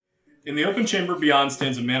In the open chamber beyond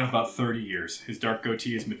stands a man of about 30 years. His dark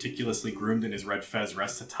goatee is meticulously groomed and his red fez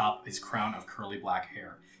rests atop his crown of curly black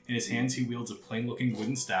hair. In his hands he wields a plain-looking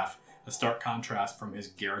wooden staff, a stark contrast from his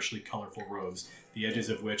garishly colorful robes, the edges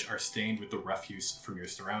of which are stained with the refuse from your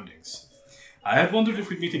surroundings. I had wondered if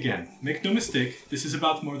we'd meet again. Make no mistake, this is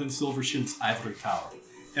about more than Silvershield's ivory tower.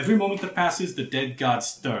 Every moment that passes, the dead god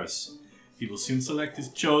stirs. He will soon select his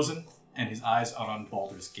chosen, and his eyes are on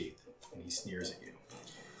Baldur's Gate, and he sneers at you.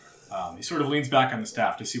 He sort of leans back on the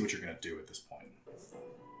staff to see what you're going to do at this point.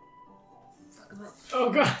 Oh,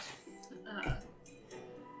 God.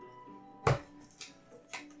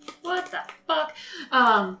 What the fuck?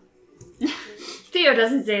 Theo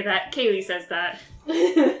doesn't say that. Kaylee says that.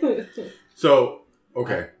 So,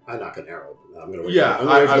 okay. I knock an arrow. I'm going to wait. Yeah, I'm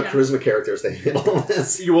going to wait for the charisma characters to handle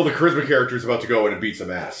this. Well, the charisma character is about to go in and beat some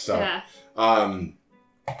ass. So, Yeah.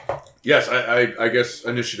 Yes, I guess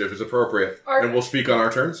initiative is appropriate, and we'll speak on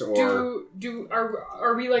our turns. Or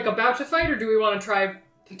Are we like about to fight, or do we want to try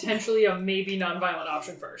potentially a maybe non-violent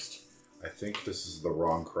option first? I think this is the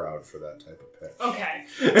wrong crowd for that type of pitch. Okay.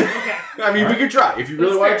 Okay. I mean, we could try if you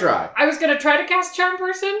really want to try. I was gonna try to cast Charm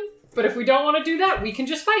Person, but if we don't want to do that, we can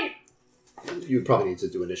just fight. You probably need to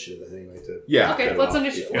do initiative anyway. Yeah. Okay, let's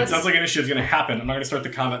initiative. It sounds like initiative's going to happen. I'm not going to start the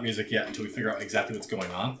combat music yet until we figure out exactly what's going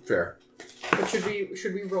on. Fair. But should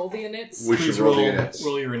we roll the inits? We should roll the inits.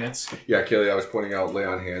 Roll your inits. Yeah, Kaylee, I was pointing out lay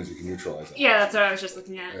on hands. You can neutralize that. Yeah, that's what I was just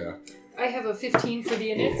looking at. Yeah. I have a 15 for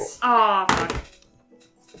the inits. Oh, fuck.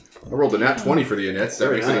 I rolled a nat 20 for the inits.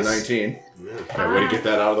 That makes it a 19. Yeah. Okay, way to get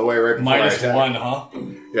that out of the way right before Minus I attack. 1, huh?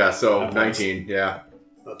 Yeah, so That 19, yeah.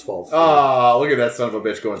 12. Oh, look at that son of a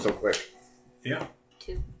bitch going so quick. Yeah.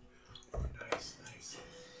 2. Nice.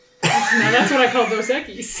 Now that's what I call Dos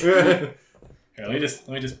Equis. Here, let me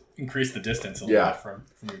just increase the distance a little bit from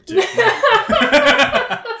your two.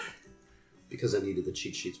 Because I needed the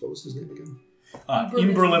cheat sheets. What was his name again?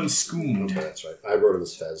 Imberlin Skoomd. Okay, that's right. I wrote him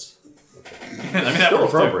as Fez. Okay. I mean, that Still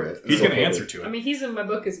works too. appropriate. He's Still going to answer to it. I mean, he's in my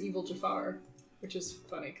book as Evil Jafar, which is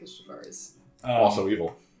funny because Jafar is... Also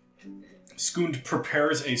evil. Skoomd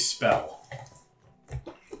prepares a spell.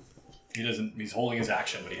 He's holding his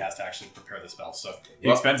action, but he has to actually prepare the spell. So he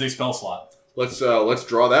expends a spell slot. Let's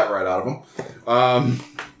draw that right out of him.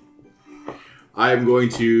 I am going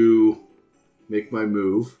to make my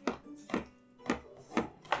move.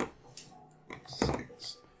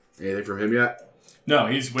 6. Anything from him yet? No,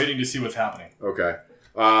 he's waiting to see what's happening. Okay.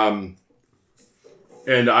 And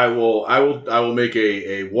I will make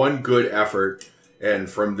a one good effort, and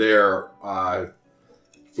from there,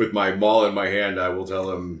 with my maul in my hand, I will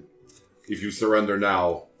tell him, if you surrender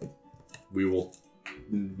now, we will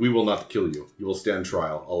not kill you. You will stand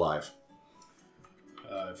trial alive.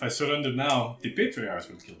 If I surrender now, the patriarchs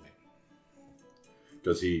will kill me.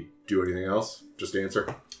 Does he do anything else? Just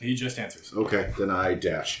answer? He just answers. Okay, then I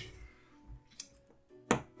dash.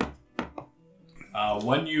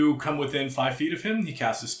 When you come within 5 feet of him, he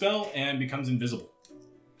casts a spell and becomes invisible.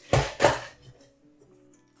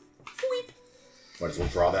 Might as well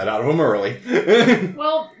draw that out of him early.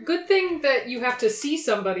 Well, good thing that you have to see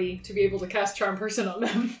somebody to be able to cast Charm Person on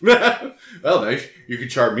them. Well, nice. You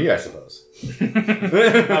could charm me, I suppose.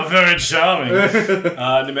 How very charming.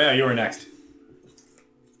 Nemea, you are next.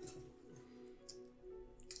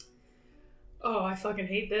 Oh, I fucking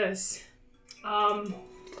hate this. How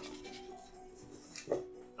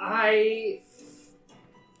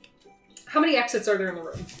many exits are there in the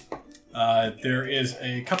room? There is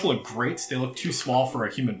a couple of grates. They look too small for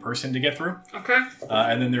a human person to get through. Okay.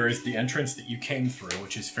 And then there is the entrance that you came through,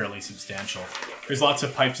 which is fairly substantial. There's lots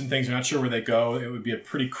of pipes and things. You're not sure where they go. It would be a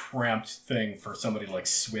pretty cramped thing for somebody to,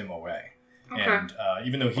 swim away. Okay. And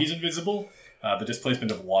even though he's invisible, the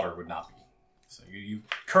displacement of water would not be. So you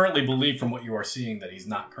currently believe from what you are seeing that he's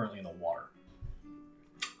not currently in the water.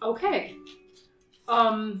 Okay.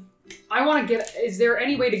 I want to get... Is there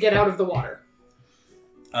any way to get out of the water?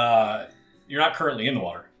 You're not currently in the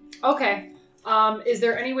water. Okay. Is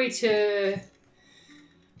there any way to...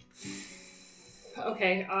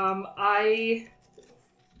 Okay, I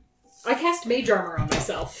cast Mage Armor on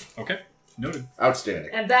myself. Okay, noted.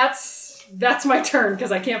 Outstanding. And that's my turn,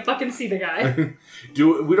 because I can't fucking see the guy.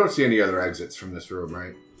 We don't see any other exits from this room,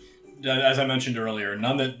 right? As I mentioned earlier,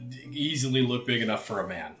 none that easily look big enough for a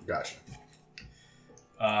man. Gotcha.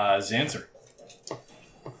 Xanser.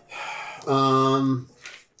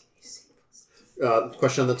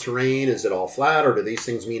 Question on the terrain: is it all flat, or do these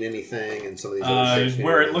things mean anything? And some of these other shapes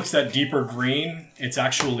where it looks that deeper green, it's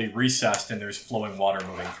actually recessed and there's flowing water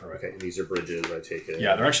moving through it. Okay, and these are bridges, I take it.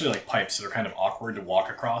 Yeah, they're actually like pipes, so they're kind of awkward to walk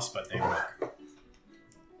across, but they work.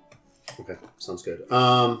 Okay, sounds good.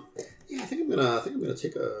 Yeah, I think I'm gonna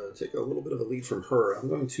take a little bit of a lead from her. I'm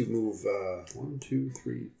going to move 1, 2,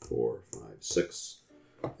 3, 4, 5, 6,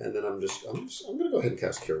 and then I'm gonna go ahead and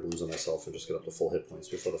cast Cure Wounds on myself and just get up to full hit points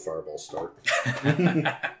before the fireballs start.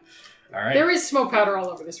 All right. There is smoke powder all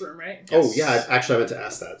over this room, right? Yes. Oh yeah, I meant to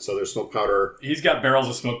ask that. So there's smoke powder. He's got barrels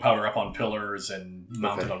of smoke powder up on pillars and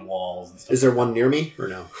mounted on walls and stuff. Is there one near me or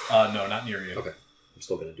no? No, not near you. Okay. I'm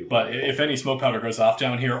still going to do But if any smoke powder goes off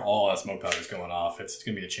down here, all that smoke powder is going off. It's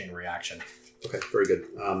going to be a chain reaction. Okay, very good.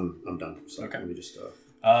 I'm done. So Okay. let me just...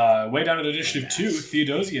 way down at initiative 2,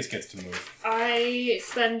 Theodosius gets to move. I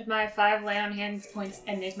spend my 5 lay on hands points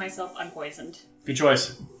and make myself unpoisoned. Good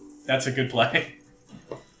choice. That's a good play.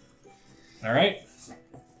 All right.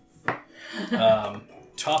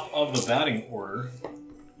 Top of the batting order.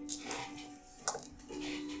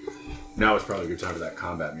 Now it's probably a good time for that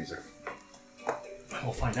combat music.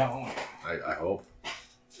 We'll find out, won't we? I hope.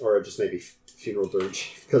 Or just maybe funeral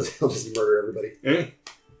dirge, because he'll just murder everybody.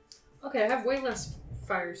 Okay, I have way less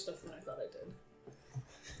fire stuff than I thought I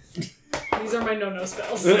did. These are my no-no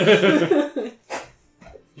spells.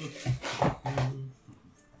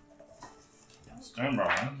 Stand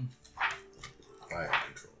by. Fire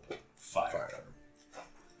control. Fire.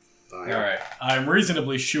 Fire. All right. I'm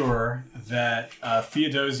reasonably sure that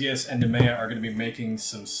Theodosius and Nemea are going to be making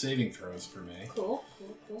some saving throws for me. Cool.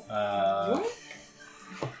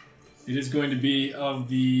 It is going to be of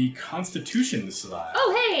the Constitution side.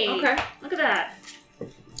 Oh, hey! Okay. Look at that.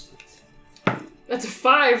 That's a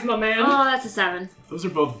 5, my man. Oh, that's a 7. Those are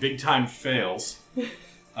both big-time fails,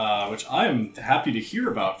 which I am happy to hear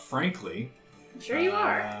about, frankly. Sure you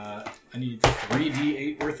are. I need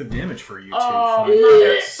 3d8 worth of damage for you Oh, to find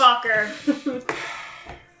this. motherfucker.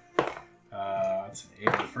 That's an 8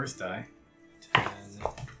 on the first die. 10.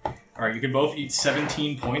 Alright, you can both eat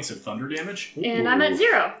 17 points of thunder damage. And I'm at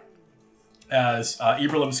 0. As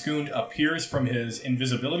Ibrahim Skund appears from his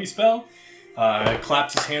invisibility spell,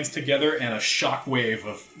 claps his hands together, and a shockwave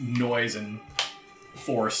of noise and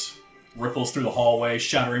force ripples through the hallway,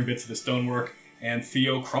 shattering bits of the stonework, and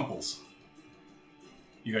Theo crumples.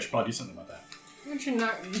 You guys should probably do something about that. Why don't you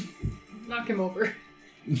knock him over?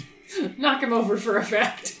 Knock him over for a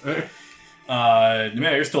fact.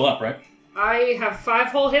 Nemea, you're still up, right? I have 5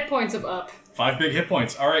 whole hit points of up. 5 big hit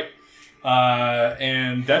points. All right.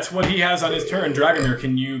 And that's what he has on his turn. Dragomir,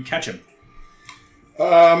 can you catch him?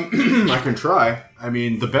 I can try. I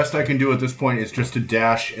mean, the best I can do at this point is just to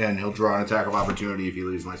dash, and he'll draw an attack of opportunity if he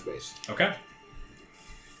leaves my space. Okay.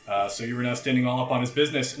 So you were now standing all up on his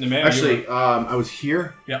business. Nemea, Actually, I was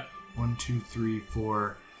here. Yep. 1, 2, 3,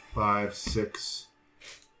 4, 5, 6,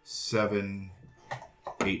 7,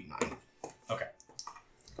 8, 9. Okay.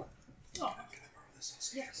 Oh.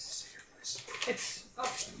 Yes.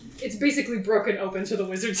 It's basically broken open to the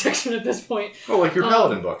wizard section at this point. Oh, like your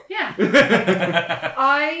paladin book. Yeah.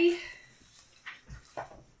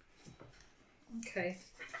 Okay.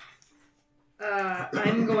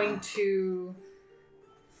 I'm going to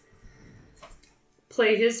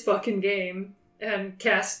play his fucking game and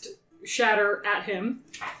cast Shatter at him.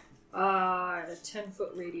 At a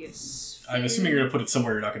 10-foot radius. I'm assuming you're going to put it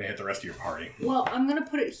somewhere you're not going to hit the rest of your party. Well, I'm going to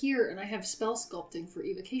put it here, and I have spell sculpting for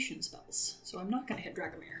evocation spells, so I'm not going to hit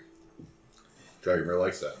Dragomir. Dragomir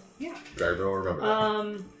likes that. Yeah. Dragomir will remember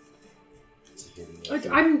that.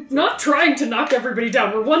 I'm not trying to knock everybody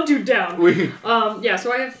down. We're one dude down. Yeah.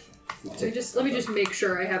 So I have. Let me just make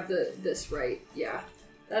sure I have this right. Yeah,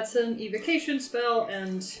 that's an evocation spell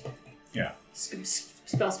and. Yeah.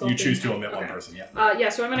 Spell sculpting. You choose to omit one Okay. person, yeah. Yeah.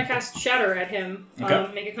 So I'm going to cast Shatter at him.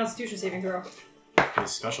 Okay. Make a Constitution saving throw.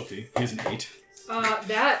 His specialty. He has an 8.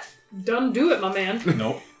 That done do it, my man.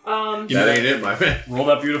 Nope. That ain't it, my man. Roll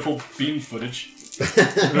that beautiful beam footage.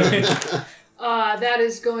 That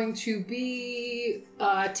is going to be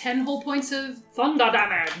 10 whole points of thunder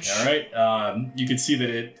damage. All right. You can see that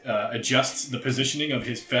it adjusts the positioning of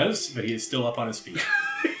his fez, but he is still up on his feet.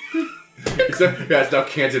 It's now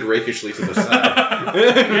canted rakishly to the side.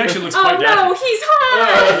 He actually looks Oh quite no, dapper. he's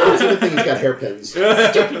hot! It's a good thing he's got hairpins.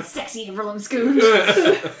 Stupid, sexy Ibrahim Skund.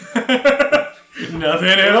 Nothing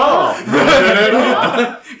at all. Nothing at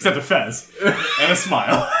all. Except a fez and a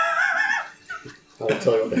smile. I'll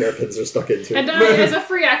tell you what the hairpins are stuck into. And I, as a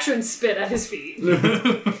free action, spit at his feet.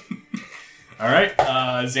 All right,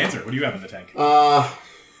 Xanzer, what do you have in the tank? 1,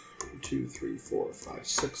 2, 3, 4, 5,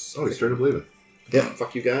 6. Oh, he's starting to believe it. Yeah,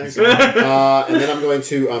 fuck you guys. And then I'm going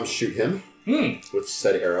to shoot him with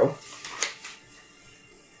said arrow.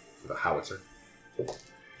 The howitzer.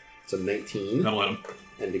 It's a 19. That'll hit him.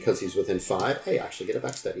 And because he's within 5, hey, I actually get a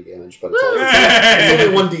backstabby damage. But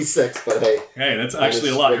it's only 1d6, but hey. Hey, that's actually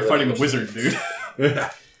a lot. You're fighting a wizard, dude.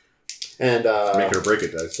 And Make it or break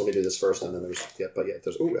it, dice. so let me do this first, and then there's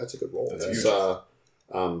ooh, that's a good roll. That's That's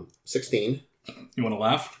huge. 16. You want to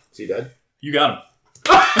laugh? Is he dead? You got him.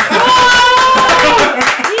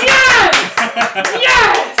 Yes!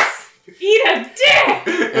 Yes! Eat a dick!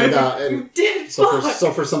 And You did so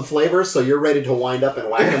fuck! for some flavor, so you're ready to wind up and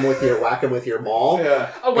whack him with your maul.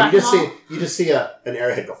 Yeah. Oh, And you just see an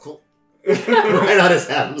arrowhead go right on his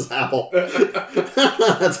Adam's apple.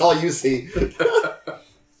 That's all you see.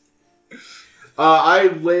 I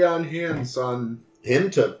lay on hands on...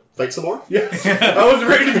 Him to fight some more? Yes. I was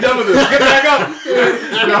ready to be done with this. Get back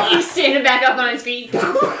up! He's standing back up on his feet.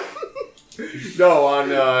 No,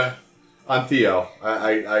 on Theo.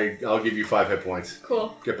 I'll give you 5 hit points.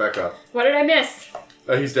 Cool. Get back up. What did I miss?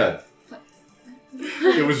 He's dead.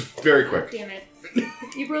 It was very quick. Damn it.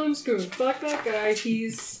 Ibrahim Schoon. Fuck that guy.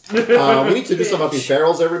 He's. We need to do something about these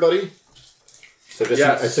barrels, everybody. So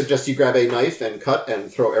Yes. I suggest you grab a knife and cut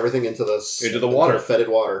and throw everything into the water. fetid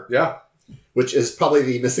water. Yeah. Which is probably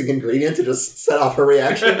the missing ingredient to just set off a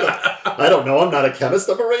reaction. I don't know. I'm not a chemist.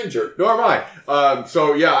 I'm a ranger. Nor am I.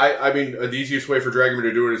 So yeah, I mean, the easiest way for Dragonman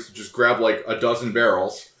to do it is to just grab like a dozen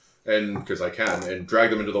barrels, and because I can, and drag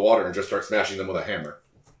them into the water and just start smashing them with a hammer.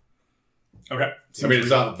 Okay. I mean, it's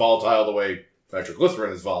not volatile the way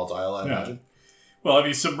nitroglycerin is volatile, I imagine. Well, if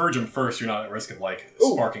you submerge them first, you're not at risk of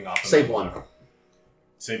sparking off. Save one.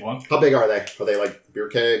 Save one? How big are they? Are they like beer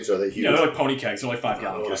kegs? Are they huge? Yeah, they're like pony kegs. They're like 5 I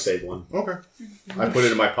gallon want to kegs. save one. Okay. I put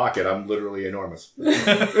it in my pocket. I'm literally enormous.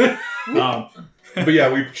 um, But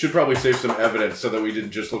yeah, we should probably save some evidence so that we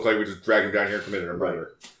didn't just look like we just dragged him down here and committed a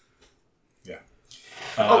murder.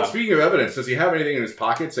 Speaking of evidence, does he have anything in his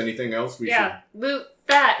pockets? Anything else we should... Loot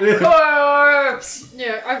that corpse!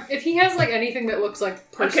 Yeah, if he has like anything that looks like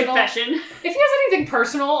A personal. confession. If he has anything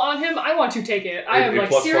personal on him, I want to take it. I am A like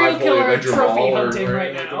plus serial 5 killer Avenger trophy Mall or hunting right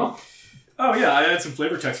anything? now. oh, yeah, I had some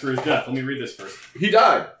flavor text for his death. Let me read this first. He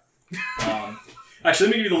died. Actually,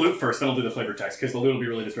 let me give you the loot first, then I'll do the flavor text, because the loot will be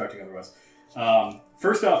really distracting otherwise.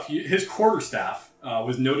 First off, his quarterstaff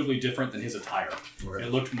was notably different than his attire. Okay.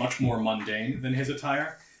 It looked much more mundane than his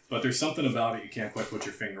attire, but there's something about it you can't quite put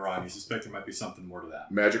your finger on. You suspect there might be something more to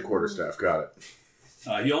that. Magic quarterstaff. Got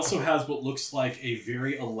it. He also has what looks like a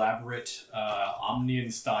very elaborate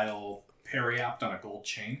Omnian-style periapt on a gold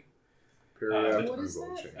chain. Period. what is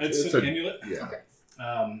that? It's an amulet. Yeah.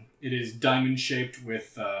 Okay. It is diamond-shaped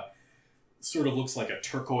with sort of looks like a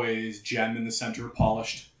turquoise gem in the center,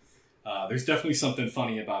 polished. There's definitely something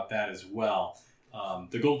funny about that as well.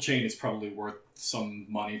 The gold chain is probably worth some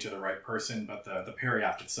money to the right person, but the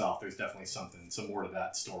periapt itself, there's definitely some more to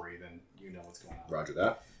that story than you know what's going on. Roger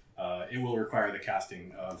that. It will require the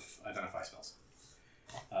casting of identify spells.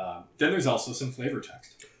 Then there's also some flavor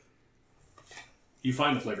text. You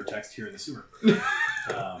find the flavor text here in the sewer.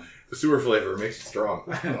 The sewer flavor makes it strong.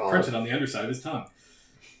 Printed on the underside of his tongue.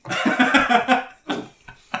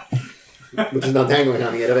 Which is not dangling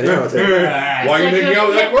on the end of an arrow. too. Why are you like making the- out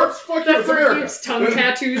with that corpse? Fuck you, The it's Fruit America. Loops tongue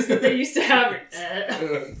tattoos that they used to have.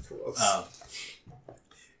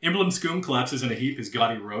 Emblem Scoom collapses in a heap, his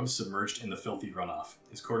gaudy robes submerged in the filthy runoff.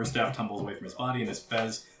 His quarterstaff tumbles away from his body, and his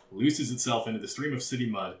fez looses itself into the stream of city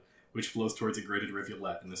mud, which flows towards a grated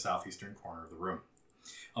rivulet in the southeastern corner of the room.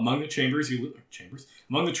 Among the treasures you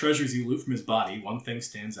loot from his body, one thing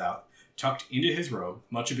stands out. Tucked into his robe,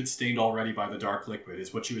 much of it stained already by the dark liquid,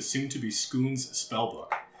 is what you assume to be Scoon's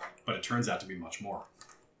spellbook, but it turns out to be much more.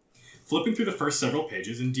 Flipping through the first several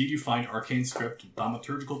pages, indeed you find arcane script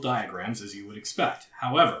thaumaturgical diagrams as you would expect.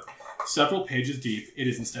 However, several pages deep, it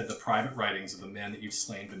is instead the private writings of the men that you've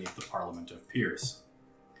slain beneath the Parliament of Peers.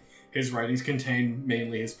 His writings contain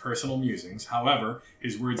mainly his personal musings. However,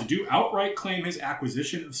 his words do outright claim his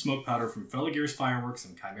acquisition of smoke powder from Felagir's Fireworks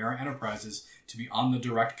and Chimera Enterprises to be on the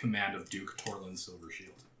direct command of Duke Torlin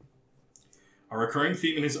Silvershield. A recurring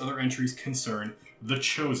theme in his other entries concern the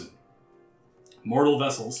Chosen, mortal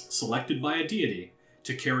vessels selected by a deity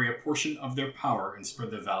to carry a portion of their power and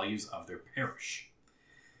spread the values of their parish.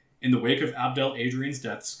 In the wake of Abdel Adrian's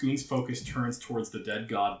death, Scoon's focus turns towards the dead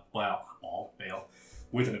god Baal,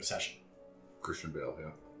 with an obsession. Christian Bale, yeah.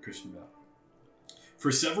 Christian Bale.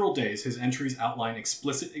 For several days, his entries outline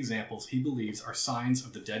explicit examples he believes are signs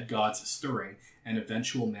of the dead god's stirring and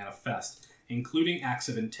eventual manifest, including acts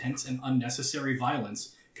of intense and unnecessary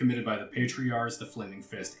violence committed by the Patriarchs, the Flaming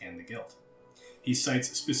Fist, and the Guild. He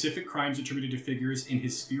cites specific crimes attributed to figures in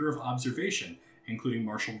his sphere of observation, including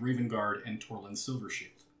Marshal Ravengard and Torlin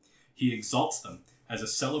Silvershield. He exalts them as a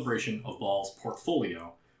celebration of Baal's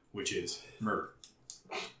portfolio, which is murder.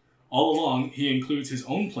 All along, he includes his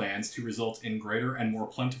own plans to result in greater and more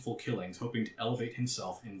plentiful killings, hoping to elevate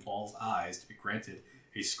himself in Baal's eyes to be granted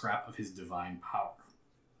a scrap of his divine power.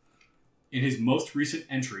 In his most recent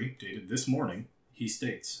entry, dated this morning, he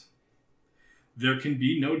states, "There can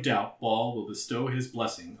be no doubt Baal will bestow his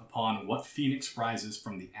blessing upon what phoenix rises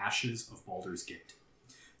from the ashes of Baldur's Gate.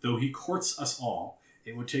 Though he courts us all,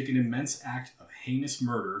 it would take an immense act of heinous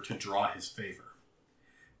murder to draw his favor.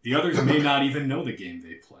 The others may not even know the game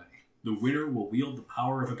they play. The winner will wield the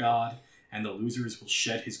power of a god, and the losers will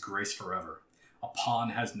shed his grace forever. A pawn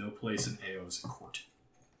has no place in Ao's court."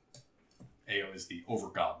 Ao is the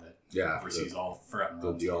overgod that oversees all Ferret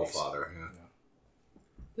The All-Father,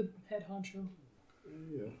 The head honcho.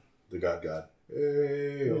 yeah. The God.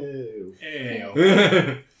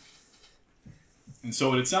 Ao. And so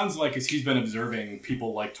what it sounds like is he's been observing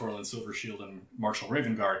people like Torlin Silvershield and Marshal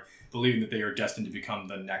Ravengard, believing that they are destined to become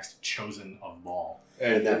the next chosen of Baal.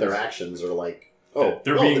 And that their actions are like,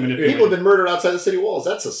 They're being manipulated. People have been murdered outside the city walls.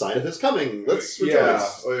 That's a sign of his coming. Let's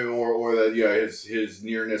rejoice. Or that his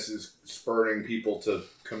nearness is spurring people to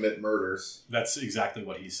commit murders, That's exactly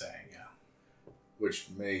what he's saying, yeah. which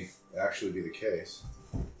may actually be the case.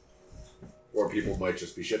 Or people might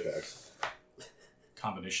just be shitbags.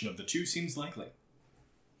 Combination of the two seems likely.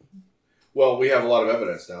 Well, we have a lot of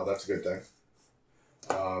evidence now. That's a good thing.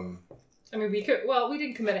 I mean, we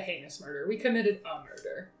didn't commit a heinous murder. We committed a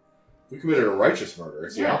murder. We committed a righteous murder.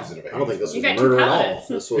 It's the opposite of it. I don't think this You was got two murder at all. paladins.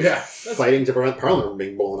 This was Yeah. fighting to prevent Parliament from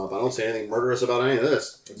being blown up. I don't see anything murderous about any of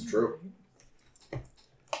this. It's true.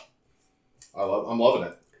 I'm loving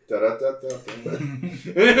it.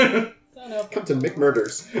 Come to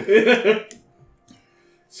McMurders.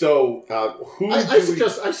 So, who?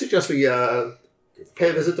 I suggest we pay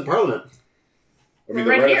a visit to Parliament. I mean,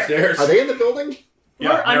 We're they're right right here. upstairs. Are they in the building? Yeah,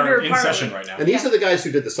 We're under they're in Parliament. session right now. And these are the guys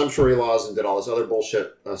who did the sumptuary laws and did all this other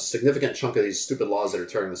bullshit. A significant chunk of these stupid laws that are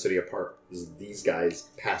tearing the city apart. These guys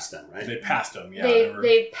passed them, right? They passed him, yeah.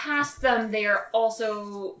 They passed them. They are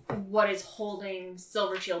also what is holding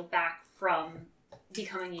Silvershield back from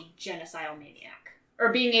becoming a genocidal maniac.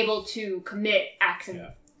 Or being able to commit acts of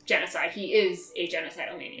genocide. He is a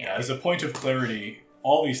genocidal maniac. Yeah, as a point of clarity,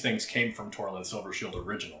 all these things came from Torlin Silvershield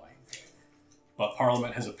originally. But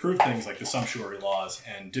Parliament has approved things like the sumptuary laws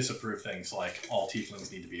and disapproved things like all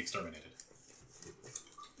tieflings need to be exterminated.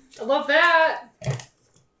 I love that.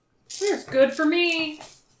 It's good for me.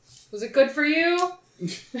 Was it good for you?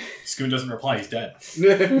 Scoon doesn't reply, he's dead.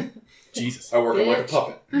 Jesus. I work him like a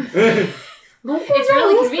puppet. It's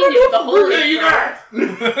really convenient with the whole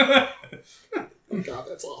Oh God,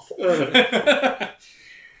 that's awful.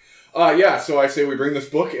 So I say we bring this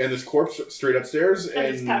book and this corpse straight upstairs And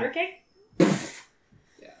it's powder cake?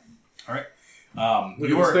 All right. Look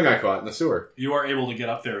at this thing I caught in the sewer. You are able to get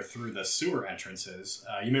up there through the sewer entrances.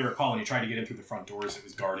 You may recall when you tried to get in through the front doors, it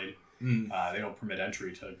was guarded. They don't permit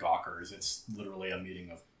entry to gawkers. It's literally a meeting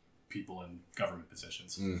of people in government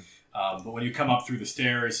positions. But when you come up through the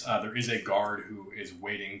stairs, there is a guard who is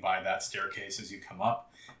waiting by that staircase as you come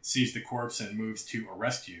up, sees the corpse, and moves to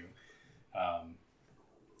arrest you.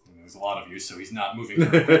 There's a lot of you, so he's not moving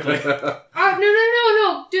very quickly.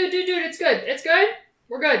 No. Dude, it's good. It's good.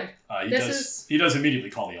 We're good. He does immediately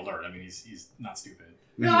call the alert. I mean, he's not stupid.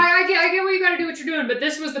 No, I get what you gotta do what you're doing, but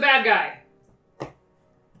this was the bad guy.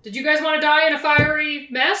 Did you guys want to die in a fiery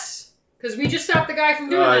mess? Because we just stopped the guy from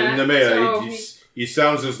doing that. Nemea, he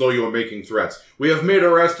sounds as though you are making threats. We have made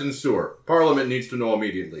arrest in sewer. Parliament needs to know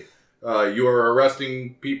immediately. You are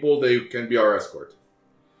arresting people. They can be our escort.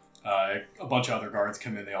 A bunch of other guards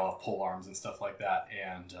come in. They all have pole arms and stuff like that.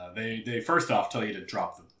 And they first off tell you to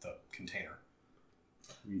drop the container.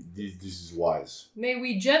 This is wise. May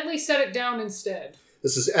we gently set it down instead?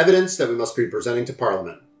 This is evidence that we must be presenting to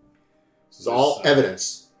Parliament. This is all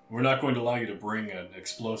evidence. We're not going to allow you to bring an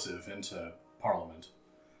explosive into Parliament.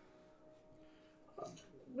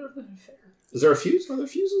 Is there a fuse? Are there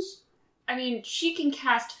fuses? I mean, she can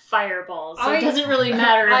cast fireballs, so I- it doesn't really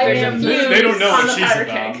matter if I there's a am- fuse They don't know on what the she's powder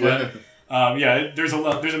about. keg. But, there's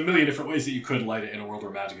a million different ways that you could light it in a world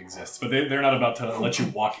where magic exists. But they're not about to let you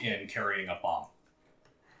walk in carrying a bomb.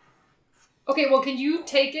 Okay, well, can you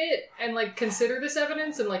take it and consider this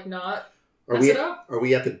evidence and not Are mess we it up? Are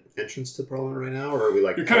we at the entrance to Parliament right now, or are we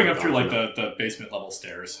You're coming up through the basement level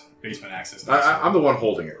stairs, basement access. I'm the one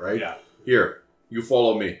holding it, right? Yeah. Here, you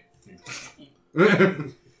follow me.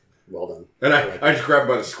 Well done. And I just grab him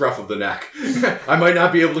by the scruff of the neck. I might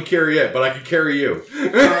not be able to carry it, but I can carry you.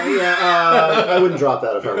 I wouldn't drop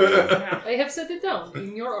that if I were you. I have set it down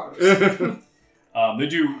in your arms. They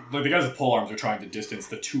do, the guys with pole arms are trying to distance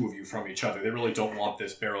the two of you from each other. They really don't want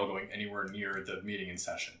this barrel going anywhere near the meeting in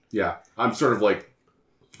session. Yeah, I'm sort of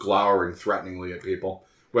glowering threateningly at people.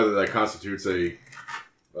 Whether that constitutes a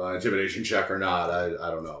intimidation check or not, I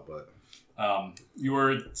don't know. But you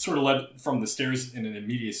were sort of led from the stairs in an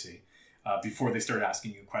immediacy. before they start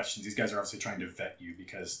asking you questions. These guys are obviously trying to vet you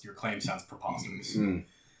because your claim sounds preposterous.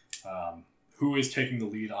 Who is taking the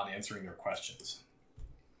lead on answering their questions?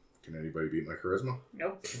 Can anybody beat my charisma?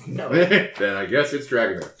 Nope. No. Then I guess it's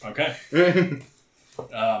Dragomir. Okay.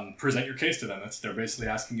 Present your case to them. They're basically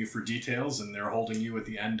asking you for details, and they're holding you at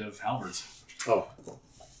the end of halberds. Oh.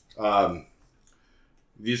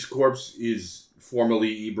 This corpse is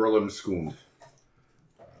formerly Iberlim Skund.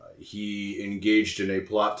 He engaged in a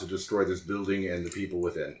plot to destroy this building and the people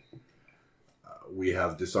within. We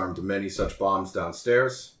have disarmed many such bombs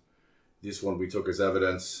downstairs. This one we took as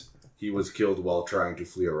evidence. He was killed while trying to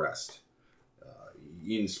flee arrest.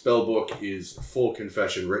 In Spellbook is full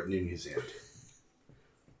confession written in his hand.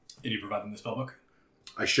 Did you provide them the spellbook?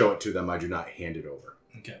 I show it to them. I do not hand it over.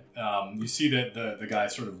 Okay. You see that the guy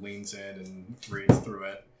sort of leans in and reads through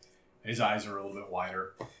it. His eyes are a little bit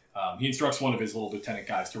wider. He instructs one of his little lieutenant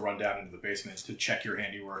guys to run down into the basement to check your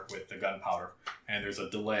handiwork with the gunpowder. And there's a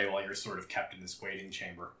delay while you're sort of kept in this waiting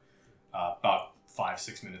chamber. About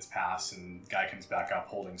 5-6 minutes pass, and the guy comes back up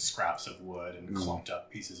holding scraps of wood and clumped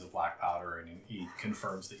up pieces of black powder, and he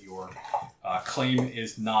confirms that your claim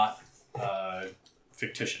is not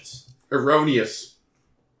fictitious. Erroneous.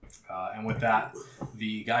 And with that,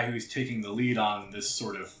 the guy who's taking the lead on this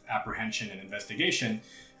sort of apprehension and investigation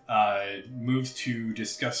moves to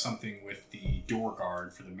discuss something with the door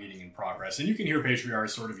guard for the meeting in progress. And you can hear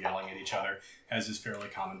patriarchs sort of yelling at each other, as is fairly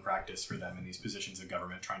common practice for them in these positions of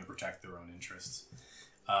government, trying to protect their own interests.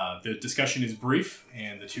 The discussion is brief,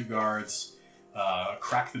 and the two guards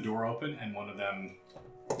crack the door open, and one of them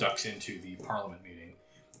ducks into the parliament meeting,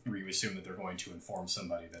 where you assume that they're going to inform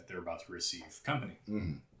somebody that they're about to receive company.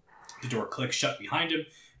 Mm-hmm. The door clicks shut behind him.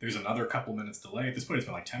 There's another couple minutes delay. At this point, it's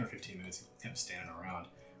been like 10 or 15 minutes of him standing around,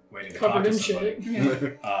 waiting to talk Covered to in somebody.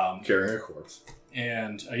 shit. Carrying a corpse.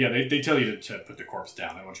 And they tell you to put the corpse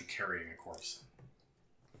down. They want you carrying a corpse.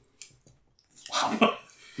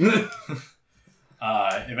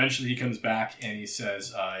 Eventually he comes back and he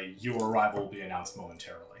says, your arrival will be announced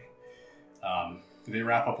momentarily. They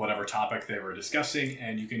wrap up whatever topic they were discussing,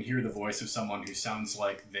 and you can hear the voice of someone who sounds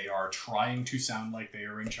like they are trying to sound like they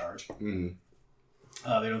are in charge. Mm-hmm.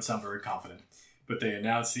 They don't sound very confident. But they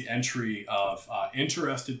announce the entry of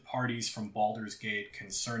interested parties from Baldur's Gate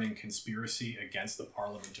concerning conspiracy against the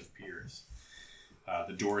Parliament of Peers.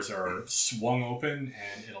 The doors are swung open,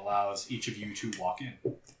 and it allows each of you to walk in.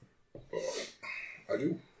 I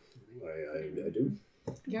do. I do.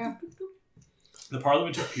 Yeah. The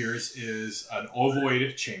Parliament of Peers is an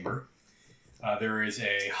ovoid chamber. There is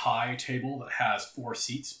a high table that has 4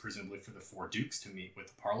 seats, presumably for the 4 dukes to meet with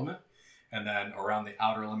the Parliament. And then around the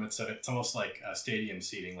outer limits of it, it's almost like stadium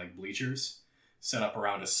seating, like bleachers, set up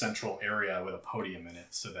around a central area with a podium in it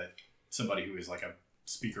so that somebody who is like a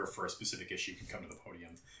speaker for a specific issue can come to the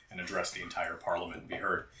podium and address the entire Parliament and be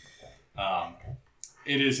heard.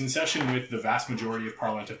 It is in session with the vast majority of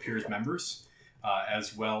Parliament of Peers members,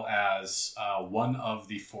 as well as one of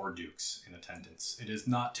the 4 dukes in attendance. It is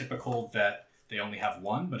not typical that they only have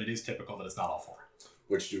one, but it is typical that it's not all 4.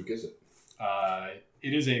 Which duke is it?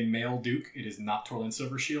 It is a male duke. It is not Torlin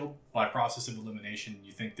Silvershield. By process of elimination,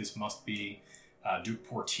 you think this must be Duke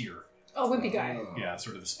Portier. Oh, wimpy guy. Yeah,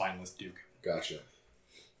 sort of the spineless duke. Gotcha.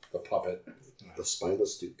 The puppet. The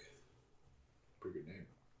spineless duke. Pretty good name.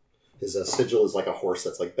 His sigil is like a horse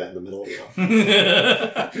that's like bent in the middle.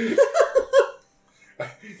 That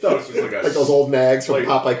was just like a... Like those old nags from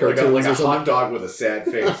Popeye cartoons like a or something. hot dog with a sad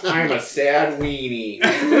face. I'm a sad weenie.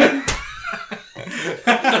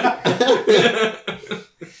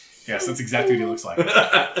 Yes, that's exactly what he looks like.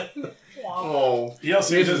 Oh, He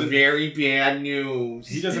also this is doesn't. very bad news.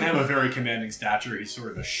 He doesn't have a very commanding stature. He's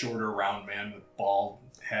sort of a shorter, round man with bald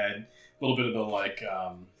head, a little bit of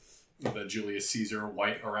the Julius Caesar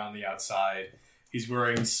white around the outside. He's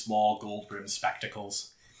wearing small gold-rimmed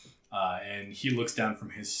spectacles, and he looks down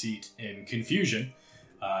from his seat in confusion.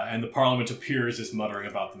 And the Parliament of Peers is muttering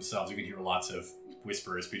about themselves. You can hear lots of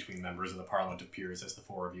whispers between members of the Parliament of Peers as the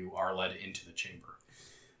 4 of you are led into the chamber.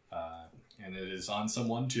 And it is on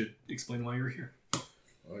someone to explain why you're here.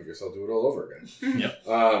 Well, I guess I'll do it all over again.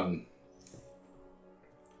 Yep.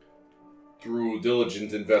 Through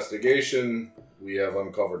diligent investigation, we have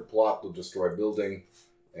uncovered plot to destroy building,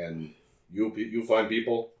 and you find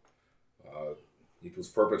people. It was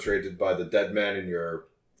perpetrated by the dead man in your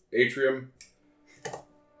atrium,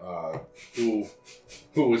 who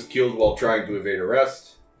was killed while trying to evade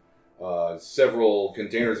arrest. Several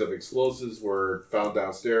containers of explosives were found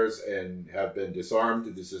downstairs and have been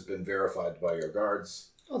disarmed. This has been verified by your guards.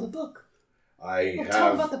 Oh, the book. Tell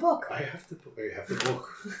him about the book. I have the book.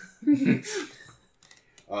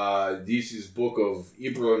 This is book of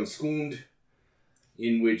Ibrahim Skund,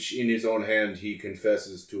 in which, in his own hand, he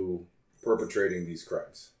confesses to perpetrating these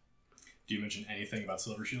crimes. Do you mention anything about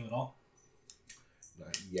Silver Shield at all?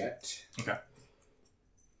 Not yet. Okay.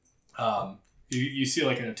 You see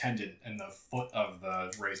like an attendant in the foot of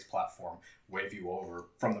the raised platform wave you over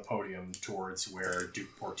from the podium towards where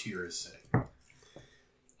Duke Portier is sitting.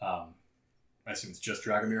 I assume it's just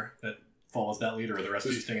Dragomir that follows that lead, or the rest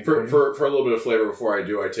of you staying in the podium? For a little bit of flavor before I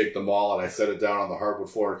do, I take the maul and I set it down on the hardwood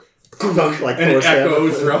floor. Like And it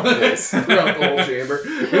echoes throughout Yes. the whole chamber.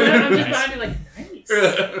 I'm just behind you like,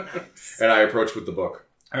 nice. And I approach with the book.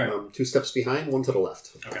 All right. 2 steps behind, 1 to the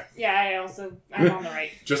left. Yeah, I'm on the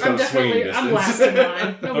right. Just I'm on swinging definitely, distance. I'm last in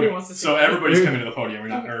line. Nobody Okay, wants to see so that. everybody's coming to the podium. We're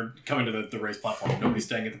not, or coming to the raised platform. Nobody's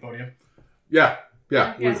staying at the podium. Yeah.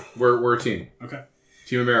 Yeah. We're a team. Okay.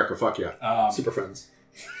 Team America, fuck yeah. Super friends.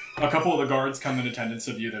 A couple of the guards come in attendance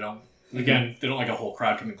of you. They don't. Again, they don't like a whole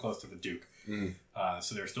crowd coming close to the Duke.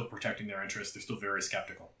 So they're still protecting their interests. They're still very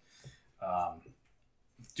skeptical.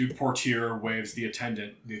 Duke Portier waves the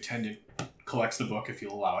attendant. The attendant collects the book, if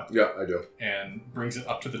you'll allow it, Yeah, I do. and brings it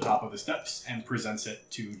up to the top of the steps and presents it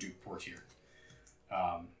to Duke Portier,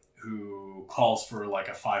 who calls for like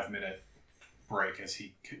a 5-minute break as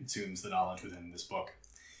he consumes the knowledge within this book.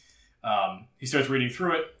 He starts reading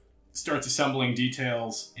through it, starts assembling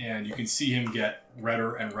details, and you can see him get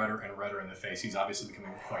redder and redder and redder in the face. He's obviously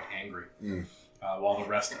becoming quite angry, while the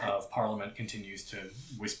rest of Parliament continues to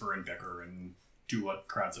whisper and bicker and do what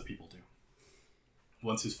crowds of people do.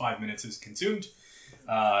 Once his 5 minutes is consumed,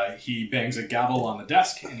 he bangs a gavel on the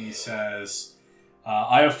desk and he says,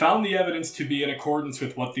 I have found the evidence to be in accordance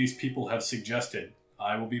with what these people have suggested.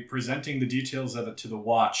 I will be presenting the details of it to the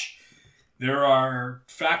Watch. There are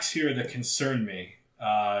facts here that concern me.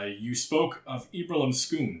 You spoke of Ibrahim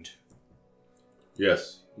Skund.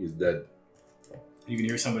 Yes, he's dead. You can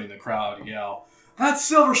hear somebody in the crowd yell, "That's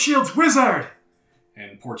Silver Shield's wizard!"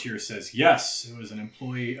 And Portier says, yes, it was an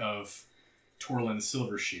employee of Torlin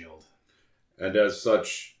Silver Shield. And as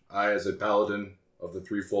such, I, as a paladin of the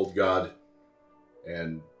Threefold God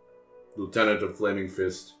and Lieutenant of Flaming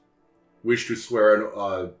Fist, wish to swear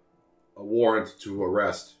a warrant to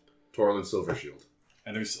arrest Torlin Silvershield.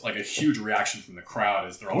 And there's like a huge reaction from the crowd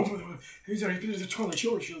as they're all, he's a Torlin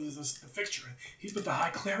Silver Shield is a fixture. He's with the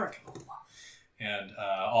High Cleric. And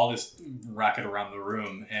all this racket around the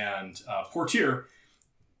room. And Portier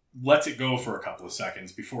lets it go for a couple of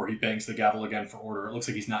seconds before he bangs the gavel again for order. It looks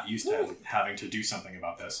like he's not used to having to do something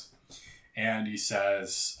about this. And he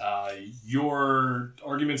says, your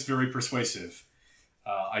argument's very persuasive.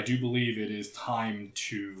 I do believe it is time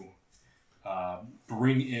to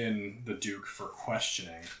bring in the Duke for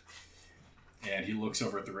questioning. And he looks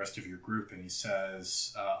over at the rest of your group and he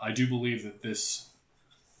says, I do believe that this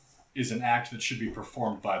is an act that should be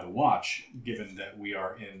performed by the Watch, given that we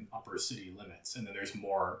are in upper city limits. And then there's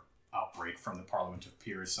more outbreak from the Parliament of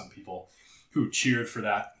Peers. Some people who cheered for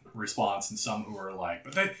that response and some who are like,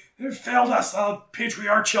 but they failed us,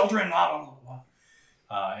 patriarch children, blah, blah, blah,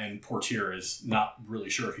 blah. And Portier is not really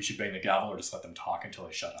sure if he should bang the gavel or just let them talk until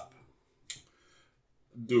they shut up.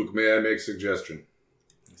 Duke, may I make a suggestion?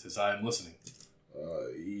 He says, I am listening.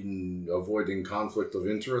 In avoiding conflict of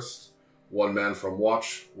interest, one man from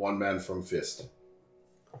Watch, one man from Fist.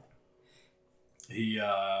 He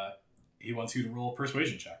wants you to roll a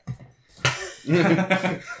persuasion check.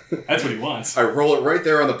 That's what he wants. I roll it right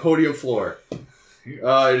there on the podium floor.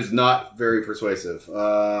 It is not very persuasive.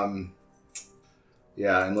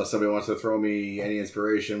 Yeah, unless somebody wants to throw me any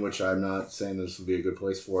inspiration, which I'm not saying this would be a good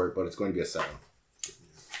place for it, but it's going to be a 7.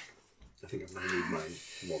 I think I'm going to need mine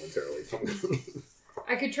momentarily.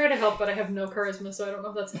 I could try to help, but I have no charisma, so I don't know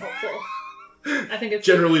if that's helpful. I think it's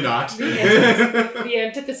Generally not. the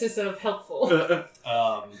antithesis of helpful.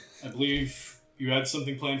 I believe you had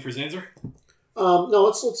something planned for Zanzer? No,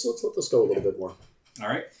 let's let this go a little bit more. All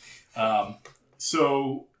right.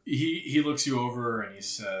 So he looks you over and he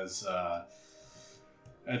says,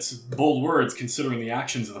 that's bold words considering the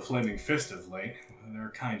actions of the Flaming Fist of late.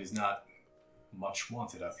 Their kind is not much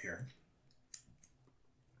wanted up here.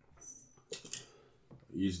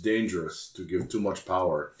 It's dangerous to give too much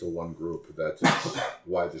power to one group. That is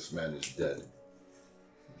why this man is dead.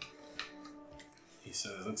 He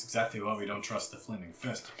says, that's exactly why we don't trust the Flaming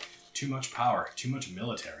Fist. Too much power, too much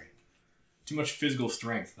military, too much physical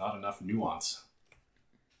strength, not enough nuance.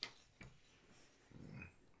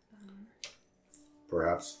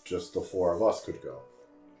 Perhaps just the 4 of us could go.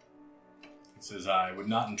 He says, I would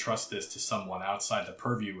not entrust this to someone outside the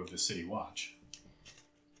purview of the City Watch.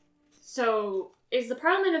 So, is the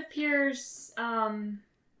Parliament of Peers,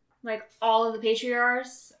 Like all of the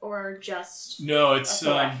patriarchs, or just No, it's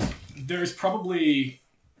select? there's probably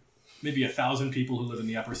maybe 1,000 people who live in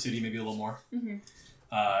the upper city, maybe a little more. Mm-hmm.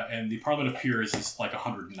 And the Parliament of Peers is like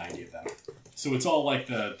 190 of them. So it's all like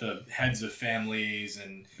the heads of families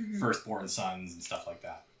and firstborn sons and stuff like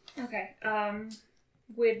that. Okay.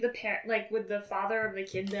 Would would the father of the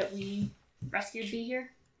kid that we rescued be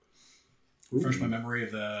here? Refresh my memory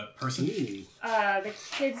of the person. The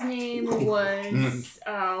kid's name was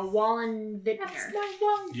Wallen Wittner.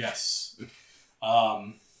 Yes.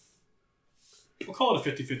 We'll call it a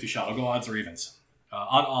 50-50 shot. I'll go odds or evens.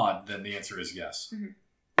 On odd, then the answer is yes. Mm-hmm.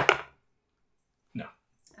 No.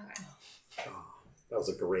 Okay. Oh, that was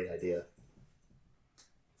a great idea.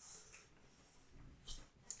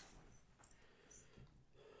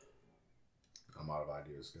 I'm out of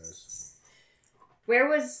ideas, guys. Where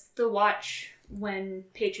was the watch when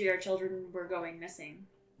patriarch children were going missing?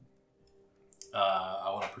 I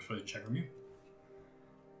want a persuasion check from you.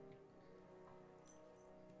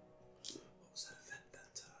 What was that event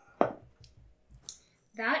that...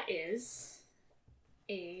 That is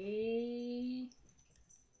a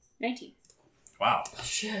 19. Wow.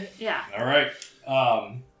 Shit. Yeah. All right.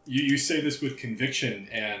 You say this with conviction,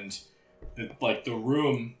 and the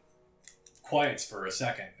room quiets for a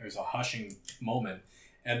second. There's a hushing moment,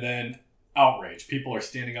 and then outrage. People are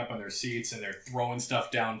standing up on their seats and they're throwing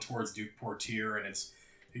stuff down towards Duke Portier, and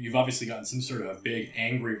you've obviously gotten some sort of a big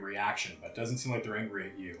angry reaction, but it doesn't seem like they're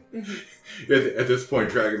angry at you. Mm-hmm. At this point,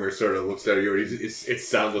 Dragomir sort of looks at you, and it's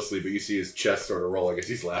soundlessly, but you see his chest sort of rolling as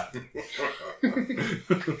he's laughing.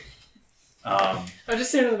 I'll just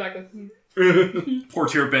stand in the back of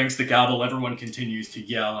Portier bangs the gavel. Everyone continues to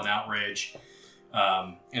yell in outrage.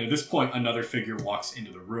 And at this point, another figure walks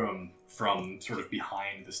into the room from sort of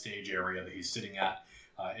behind the stage area that he's sitting at.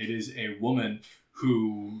 It is a woman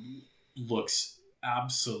who looks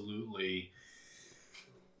absolutely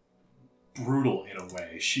brutal in a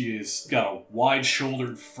way. She has got a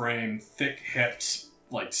wide-shouldered frame, thick hips,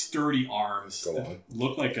 like sturdy arms Go that on.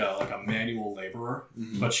 look like a manual laborer,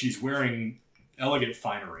 but she's wearing elegant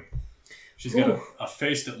finery. She's got a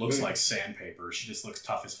face that looks like sandpaper. She just looks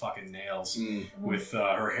tough as fucking nails with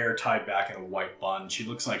her hair tied back in a white bun. She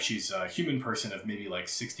looks like she's a human person of maybe like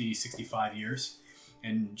 60, 65 years.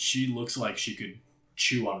 And she looks like she could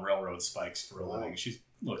chew on railroad spikes for a living. She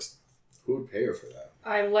looks... Who would pay her for that?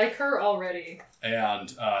 I like her already.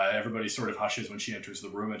 And everybody sort of hushes when she enters the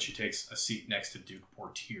room, and she takes a seat next to Duke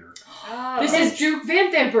Portier. This is Duke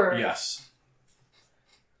Van Thamper. Yes.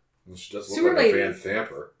 Well, she does Sewer look like lady. a Van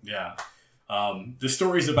Thamper. Yeah. The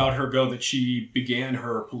stories about her go that she began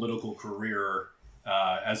her political career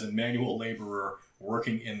as a manual laborer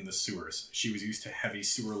working in the sewers. She was used to heavy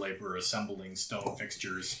sewer labor, assembling stone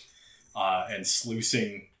fixtures and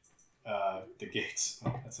sluicing the gates.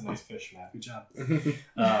 Oh, that's a nice fish, Matt. Good job.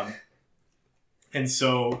 And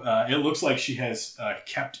so it looks like she has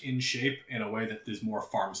kept in shape in a way that is more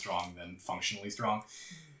farm strong than functionally strong.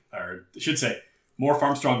 Or I should say, more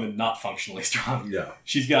farm strong than not functionally strong. Yeah.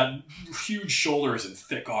 She's got huge shoulders and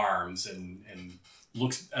thick arms and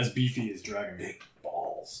looks as beefy as Dragomir. Big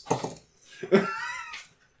balls.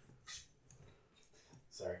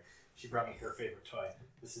 Sorry. She brought me her favorite toy.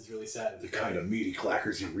 This is really sad. The kind of meaty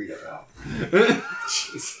clackers you read about.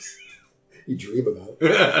 Jesus. You dream about.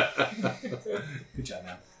 Good job,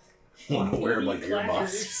 man. I want to wear them like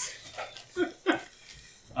earmuffs.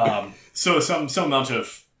 So some amount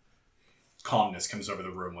of calmness comes over the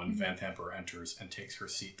room when Van Thamper enters and takes her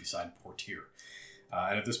seat beside Portier.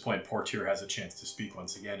 And at this point, Portier has a chance to speak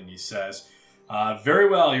once again, and he says, very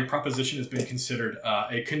well, your proposition has been considered.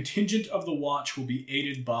 A contingent of the watch will be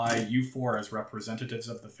aided by you four as representatives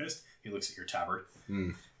of the Fist. He looks at your tabard.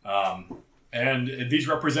 And these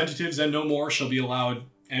representatives and no more shall be allowed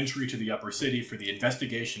entry to the upper city for the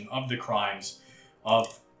investigation of the crimes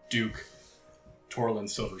of Duke Torlin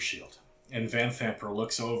Silvershield. And Van Thamper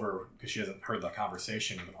looks over, because she hasn't heard the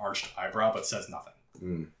conversation, with an arched eyebrow, but says nothing.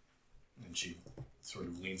 And she sort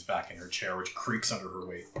of leans back in her chair, which creaks under her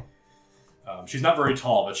weight. She's not very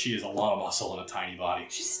tall, but she has a lot of muscle in a tiny body.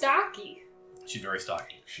 She's stocky. She's very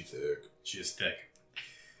stocky. She's thick. She is thick.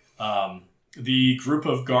 The group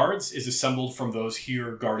of guards is assembled from those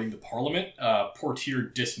here guarding the Parliament. Portier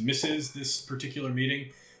dismisses this particular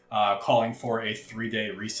meeting, calling for a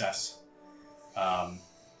 3-day recess.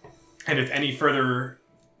 And if any further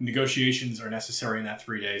negotiations are necessary in that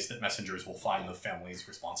 3 days, that messengers will find the families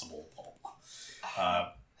responsible. Blah, blah, blah.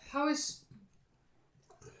 How is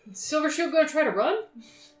Silver Shield going to try to run?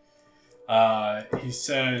 He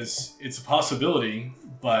says it's a possibility,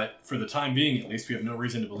 but for the time being, at least, we have no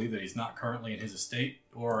reason to believe that he's not currently in his estate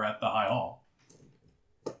or at the High Hall.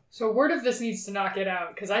 So word of this needs to not get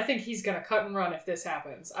out, because I think he's going to cut and run if this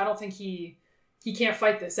happens. I don't think he can't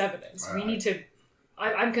fight this evidence. All we right. need to...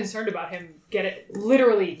 I'm concerned about him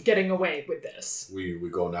literally getting away with this. We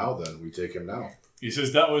go now, then. We take him now. He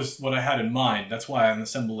says, that was what I had in mind. That's why I'm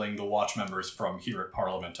assembling the watch members from here at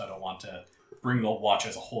Parliament. I don't want to bring the watch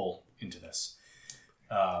as a whole into this.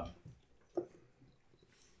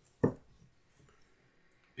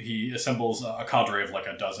 He assembles a cadre of like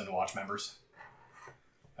a dozen watch members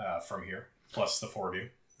from here, plus the 4 of you.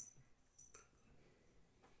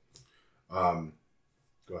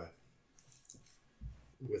 Go ahead.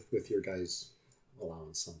 With your guys'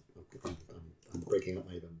 allowance, I'm breaking up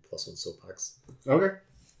my +1 soapbox. Okay.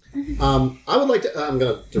 I would like to. I'm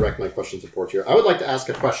going to direct my question to Portier. I would like to ask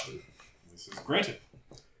a question, This is granted.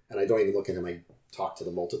 and I don't even look at him. I talk to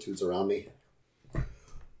the multitudes around me.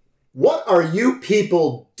 What are you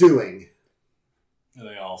people doing? And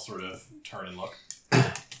they all sort of turn and look.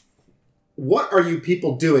 What are you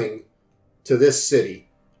people doing to this city?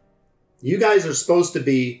 You guys are supposed to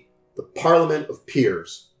be the Parliament of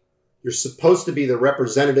Peers. You're supposed to be the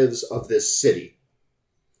representatives of this city.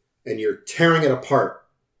 And you're tearing it apart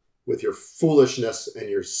with your foolishness and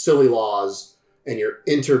your silly laws and your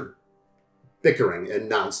inter-bickering and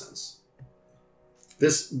nonsense.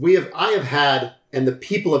 I have had, and the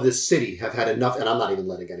people of this city have had enough, and I'm not even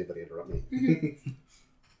letting anybody interrupt me.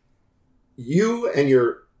 You and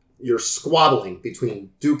your squabbling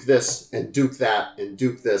between Duke this and Duke that and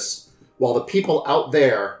Duke this, while the people out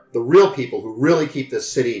there, the real people who really keep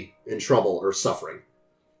this city in trouble, are suffering.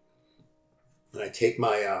 And I take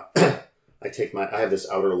my, I have this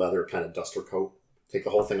outer leather kind of duster coat, take the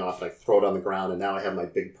whole thing off, and I throw it on the ground, and now I have my